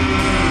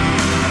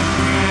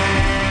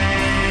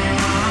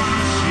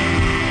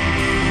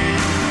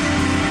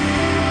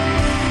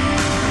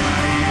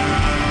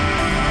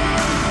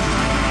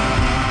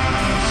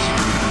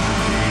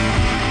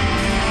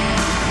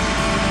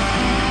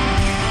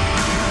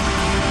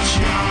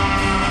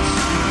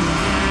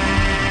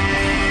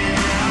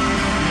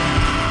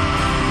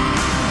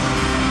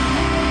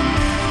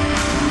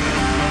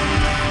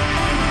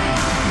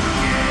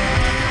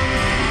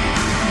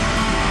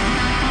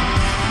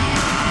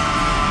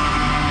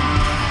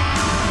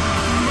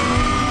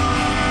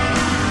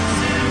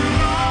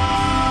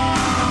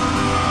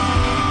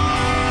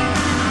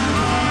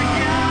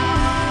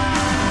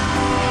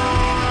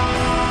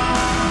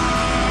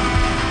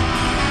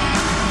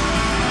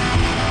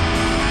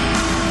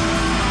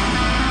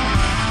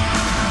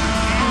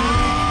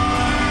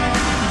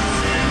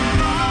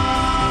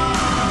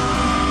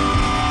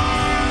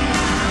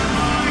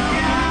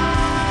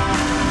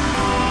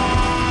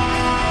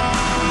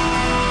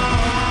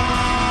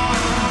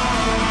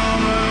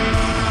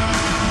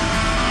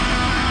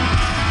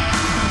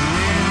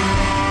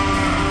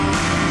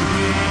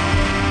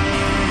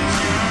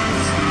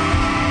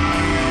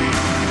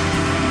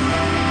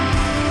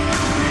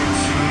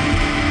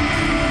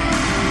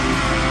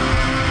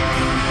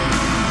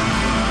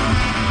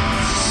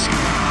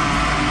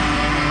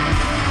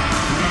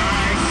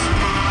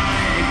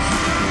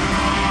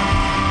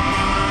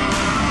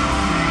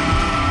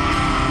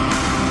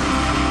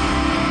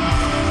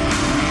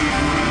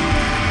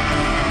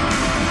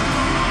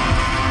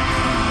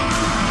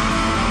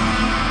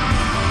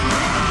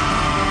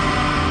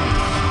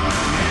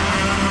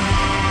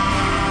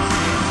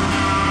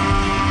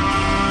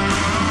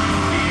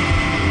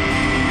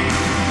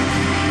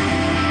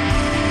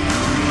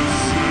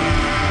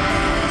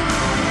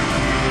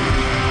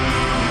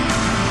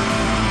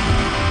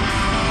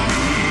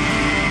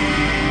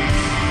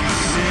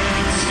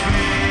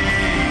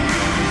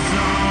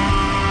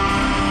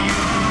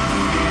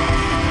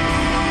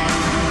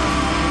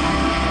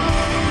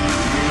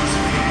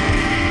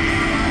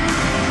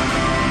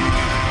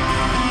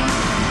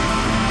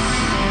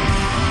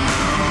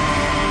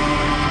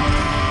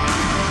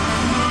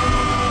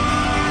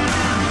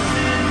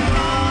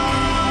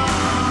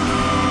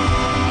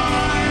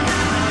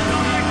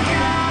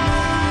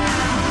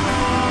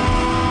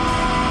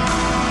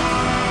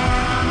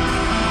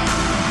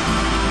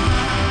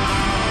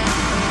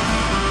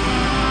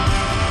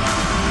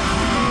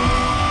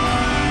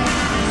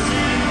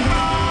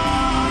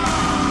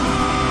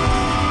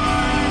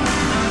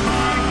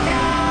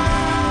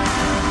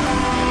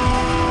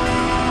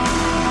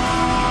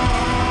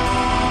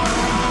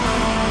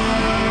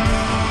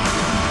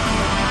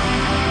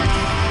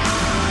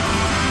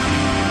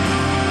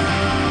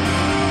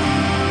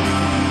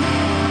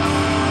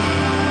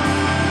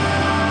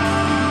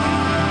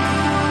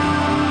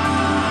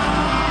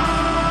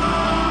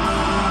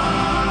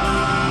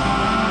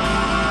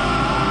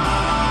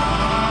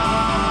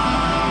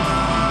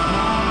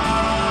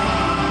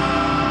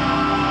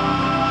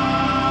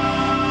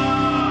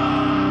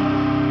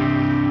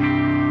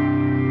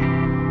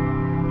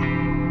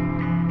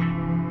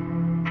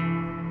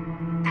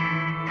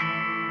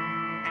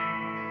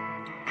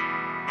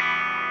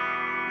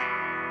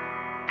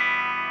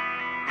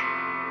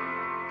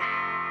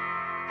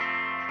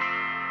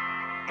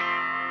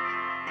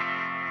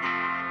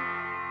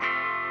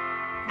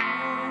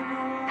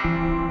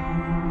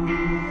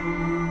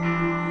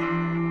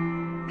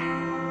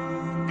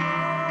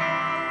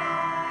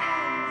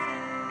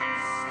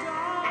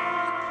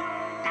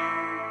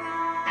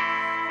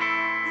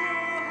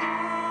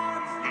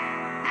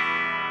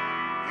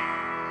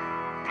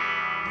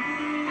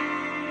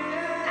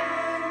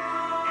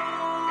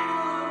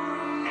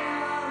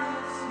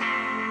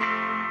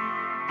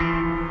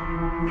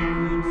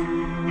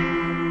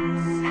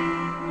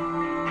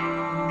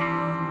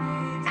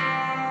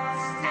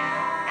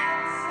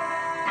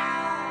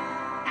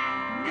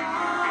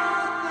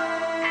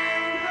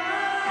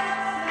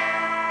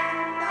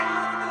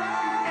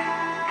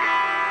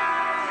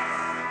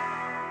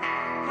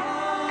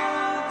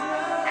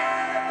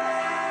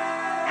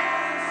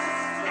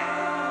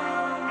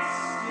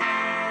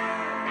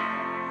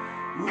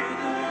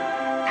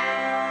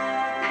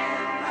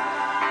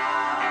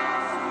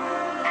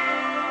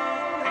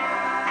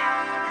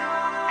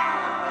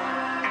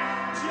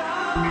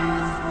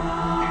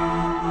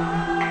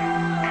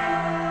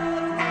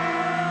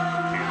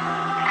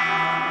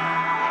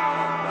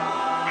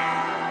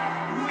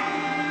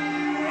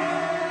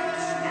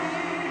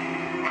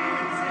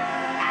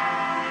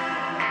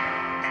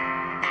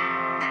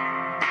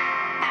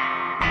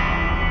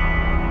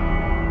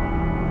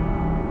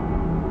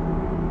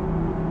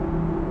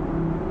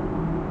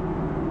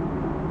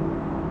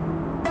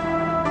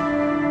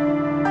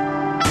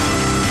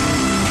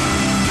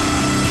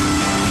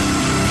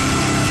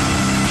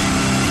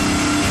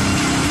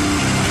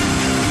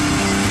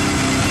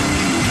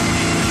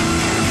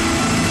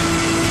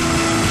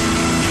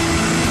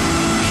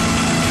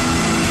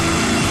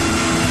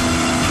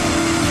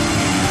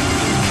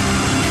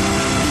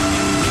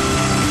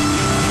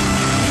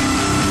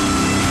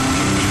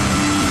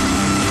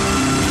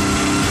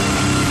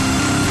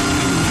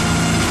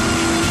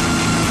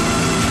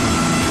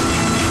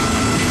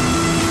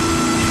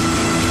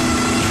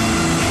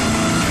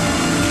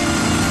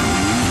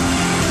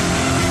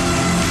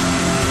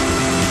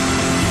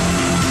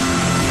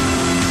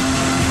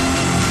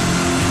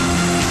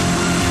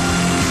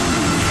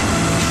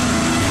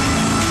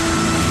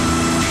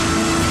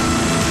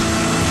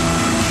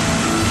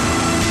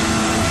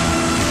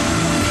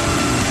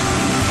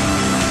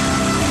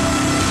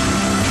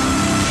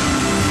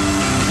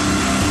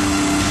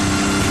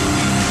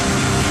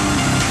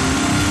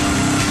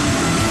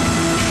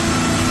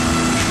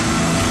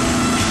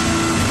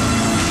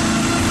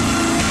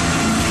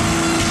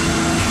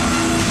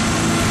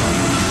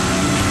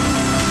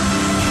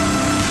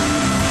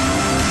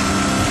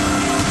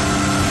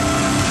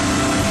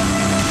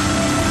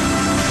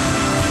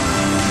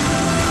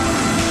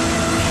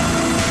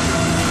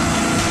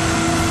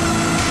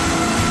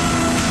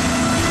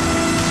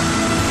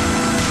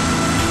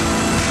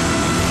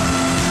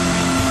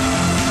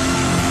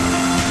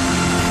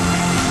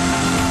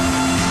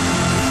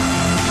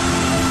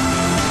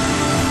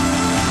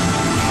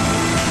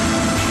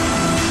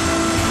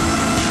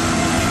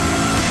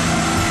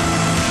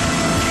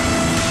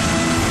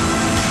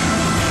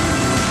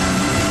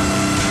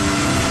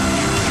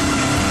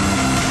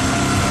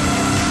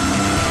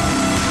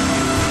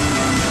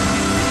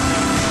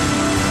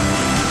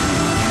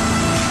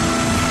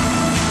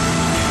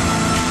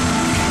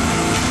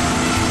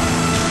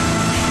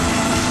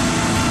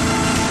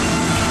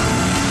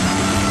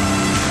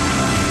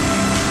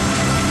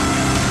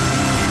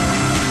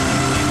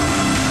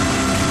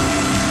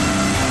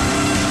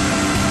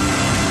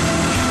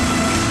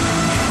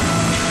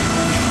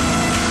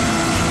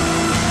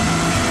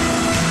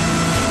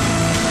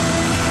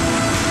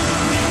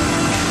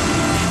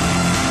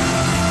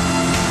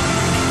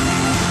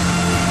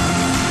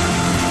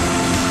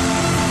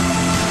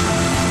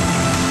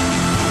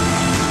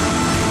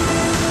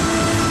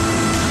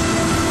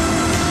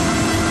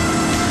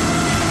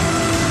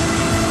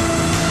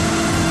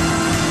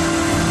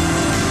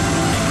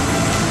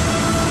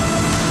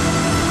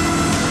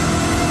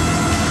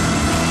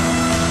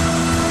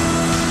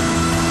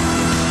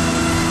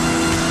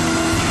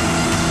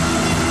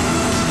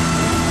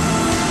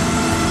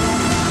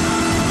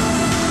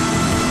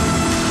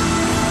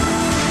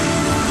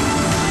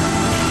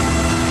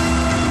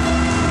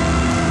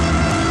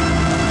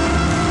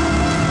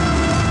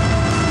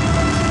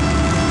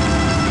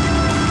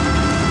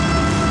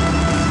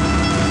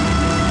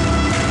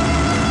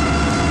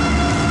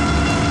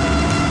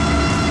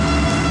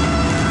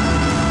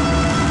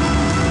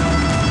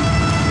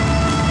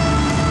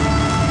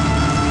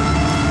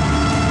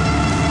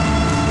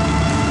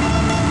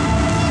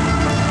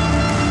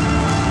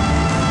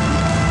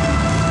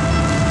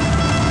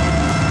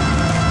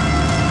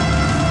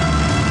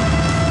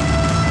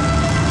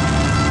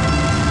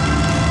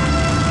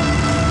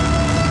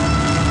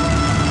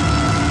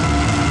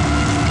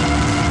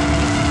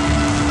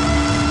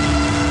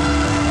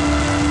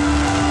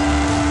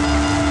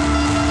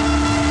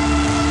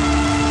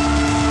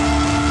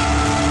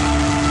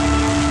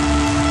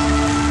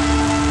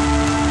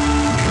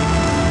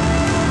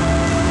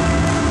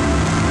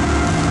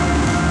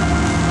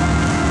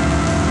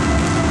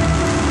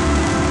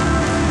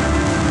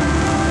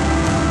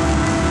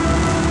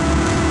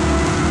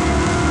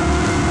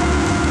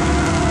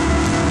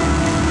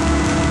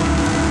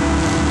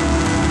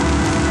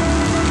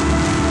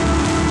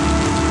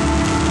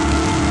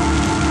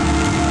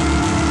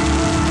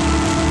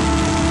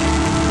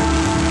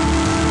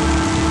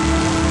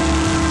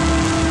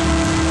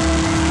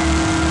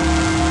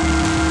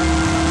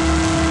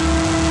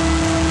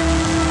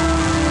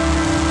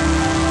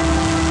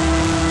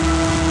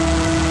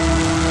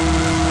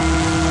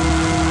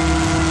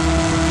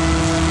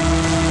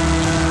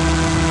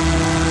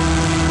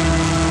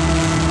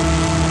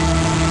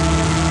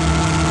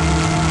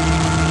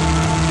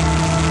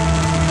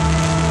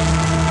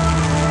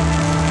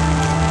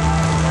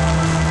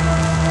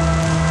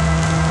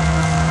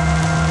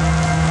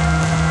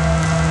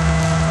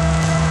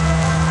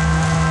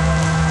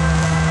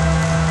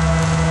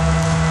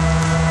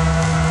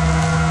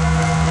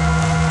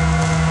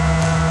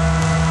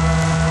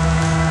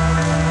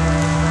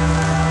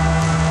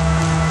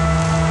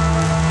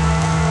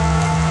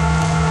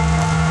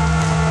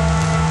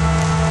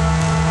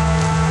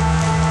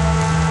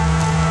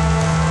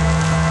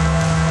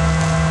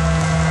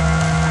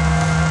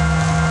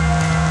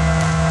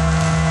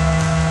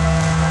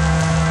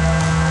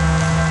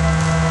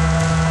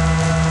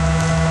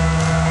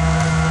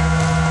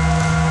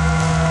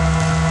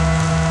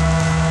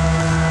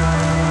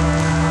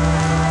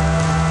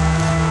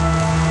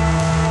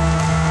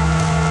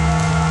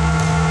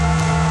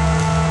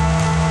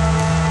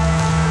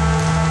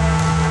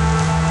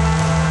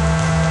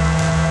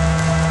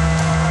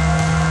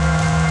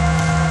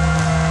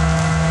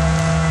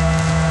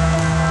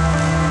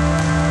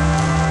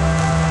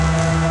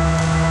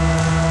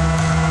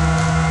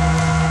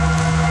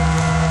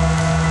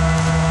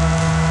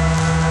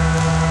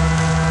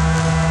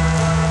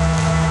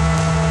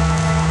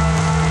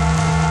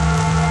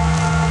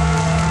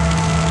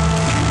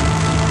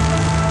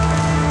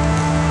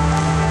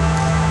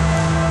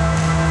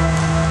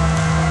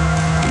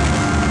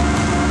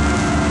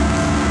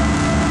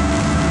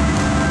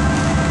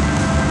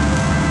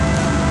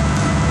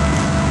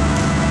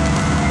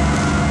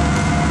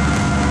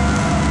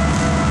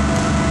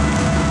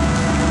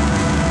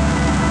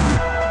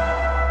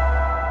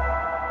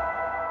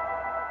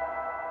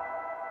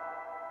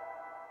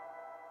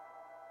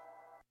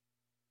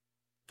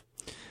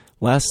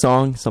Last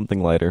song,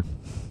 something lighter.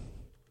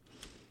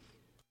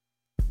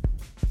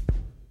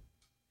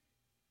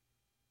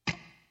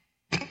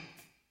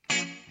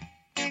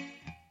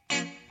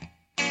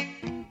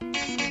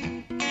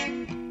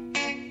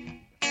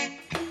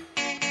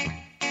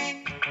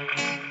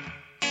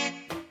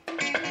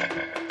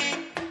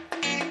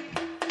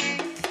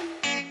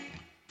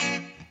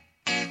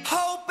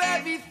 Hope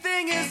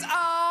everything is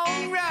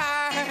alright.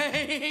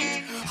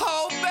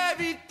 Hope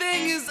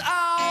everything is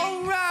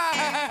alright.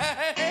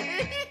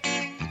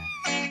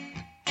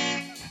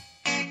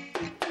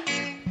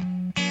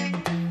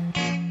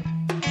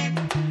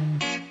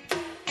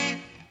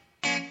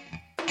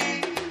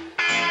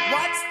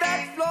 What's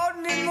that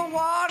floating in the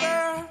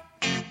water?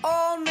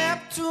 Oh,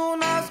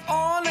 Neptune's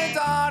only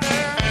daughter.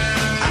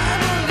 I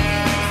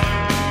believe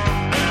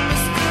in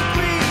Mr.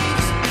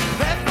 Greaves,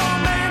 that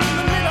old man in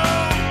the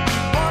middle,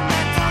 one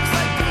that talks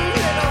like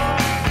Doolittle.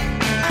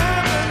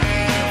 I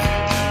believe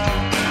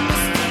in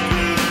Mr.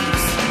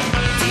 Greaves.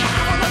 Do you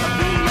have another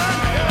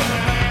opinion?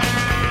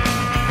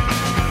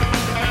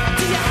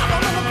 Do you have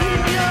another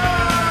opinion?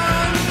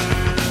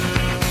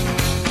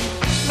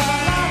 La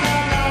la la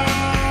la, la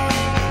la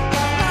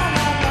la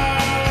la,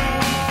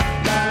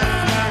 la la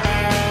la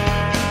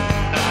la.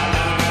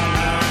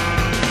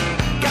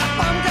 Got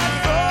bum, got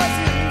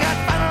frozen, got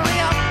finally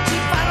up, she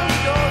finally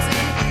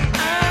dozing.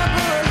 I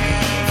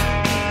believe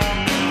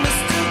in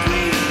Mr.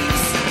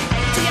 Greaves.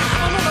 Do you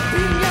have another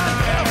opinion?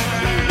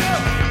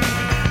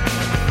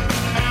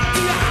 Do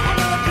you have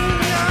another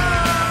opinion?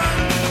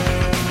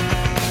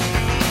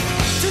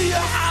 Do you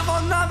have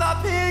another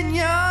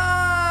opinion?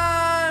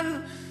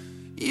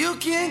 You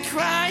can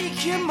cry, you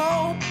can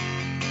mope,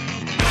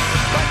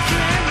 but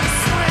can you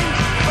swing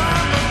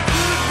from a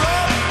good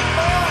rope?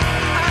 Oh,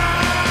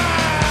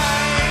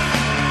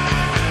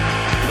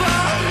 I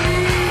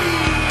believe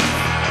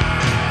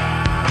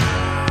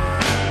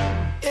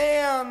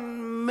in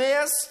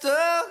Mr.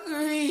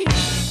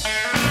 Greaves.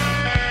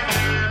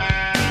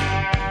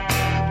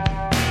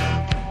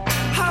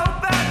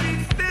 Hope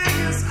everything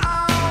is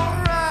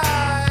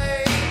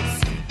alright.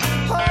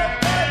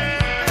 Hope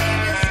everything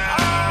is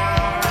alright.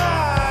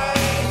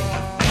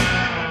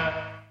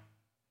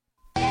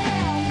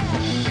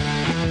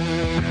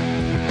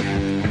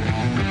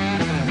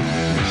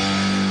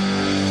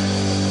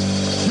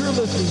 You're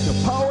listening to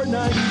Power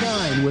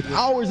 99 with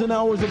hours and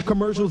hours of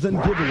commercials and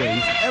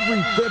giveaways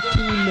every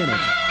 15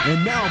 minutes.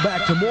 And now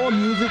back to more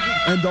music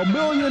and the $1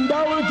 million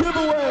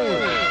giveaway.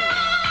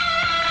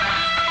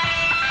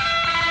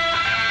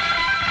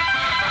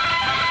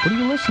 What are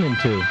you listening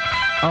to?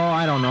 Oh,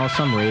 I don't know,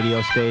 some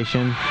radio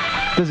station.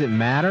 Does it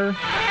matter?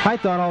 I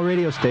thought all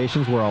radio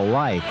stations were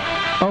alike.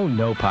 Oh,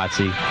 no,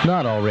 Potsy.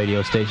 Not all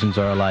radio stations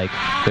are alike.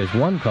 There's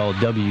one called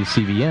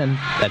WCBN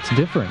that's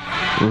different.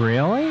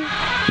 Really?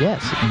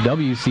 Yes,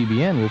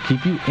 WCBN will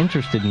keep you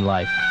interested in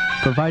life,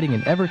 providing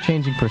an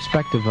ever-changing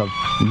perspective of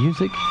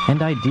music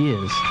and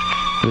ideas.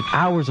 With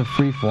hours of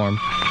freeform,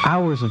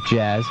 hours of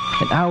jazz,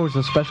 and hours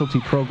of specialty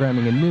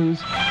programming and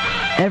news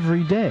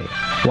every day.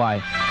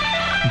 Why,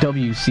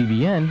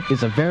 WCBN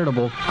is a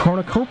veritable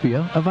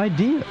cornucopia of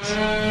ideas.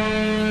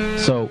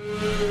 So,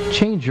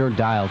 change your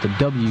dial to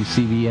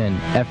WCBN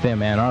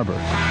FM Ann Arbor.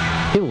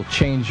 It will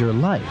change your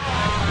life.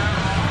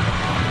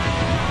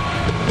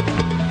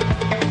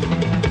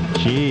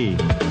 Gee.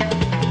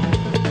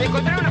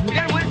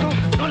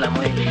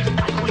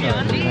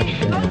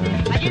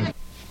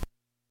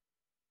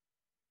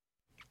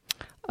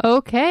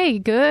 Okay,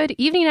 good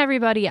evening,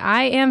 everybody.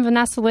 I am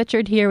Vanessa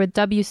Litchard here with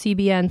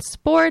WCBN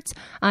Sports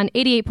on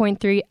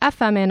 88.3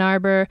 FM Ann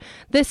Arbor.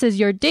 This is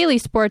your daily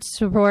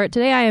sports report.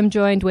 Today I am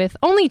joined with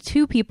only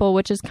two people,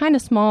 which is kind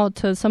of small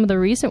to some of the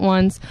recent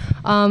ones.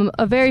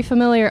 A very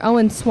familiar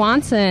Owen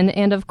Swanson,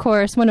 and of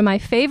course, one of my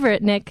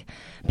favorite Nick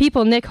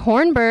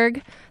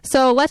Hornberg.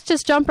 So let's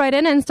just jump right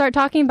in and start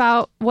talking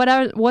about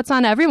what's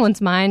on everyone's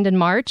mind in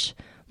March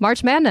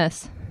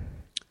Madness.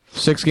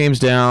 6 games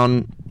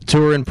down,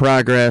 tour in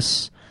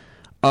progress.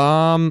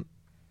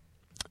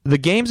 The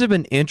games have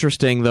been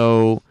interesting,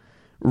 though.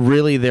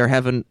 Really, there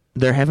haven't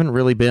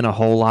really been a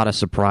whole lot of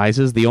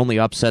surprises. The only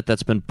upset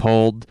that's been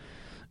pulled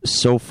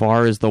so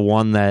far is the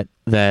one that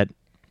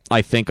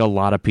I think a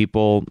lot of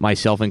people,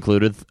 myself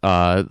included,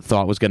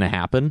 thought was going to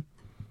happen.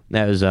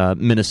 That was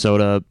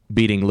Minnesota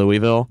beating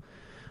Louisville.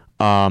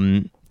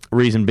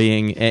 Reason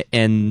being,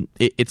 and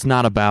it's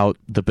not about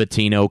the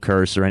Pitino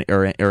curse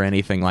or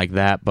anything like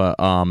that, but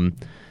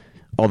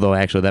although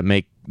actually that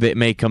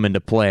may come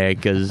into play,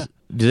 because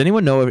does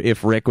anyone know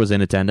if Rick was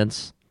in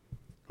attendance?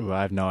 Ooh,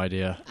 I have no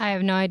idea. I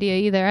have no idea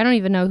either. I don't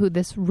even know who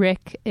this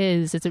Rick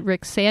is. Is it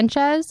Rick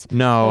Sanchez?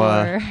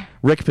 No,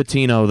 Rick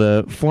Pitino,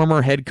 the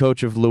former head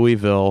coach of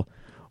Louisville,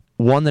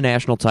 won the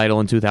national title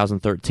in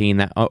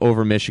 2013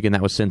 over Michigan.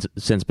 That was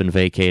since been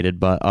vacated,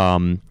 but I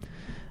don't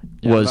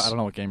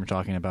know what game you're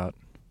talking about.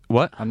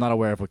 What? I'm not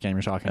aware of what game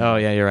you're talking about. Oh,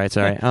 yeah, you're right.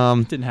 Sorry.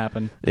 Didn't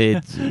happen.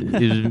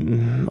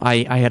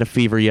 I had a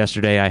fever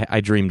yesterday. I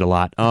dreamed a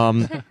lot.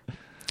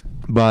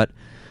 But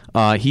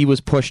he was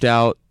pushed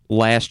out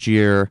last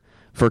year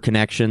for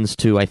connections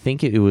to, I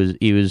think it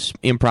was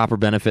improper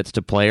benefits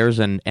to players,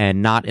 and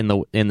not in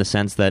the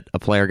sense that a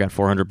player got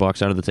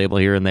 $400 under the table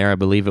here and there. I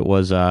believe it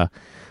was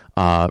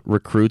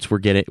recruits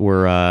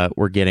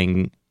were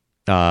getting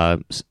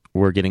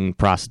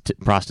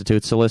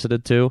prostitutes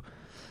solicited too.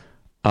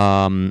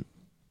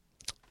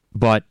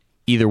 But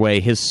either way,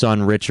 his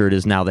son Richard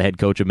is now the head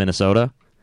coach of Minnesota.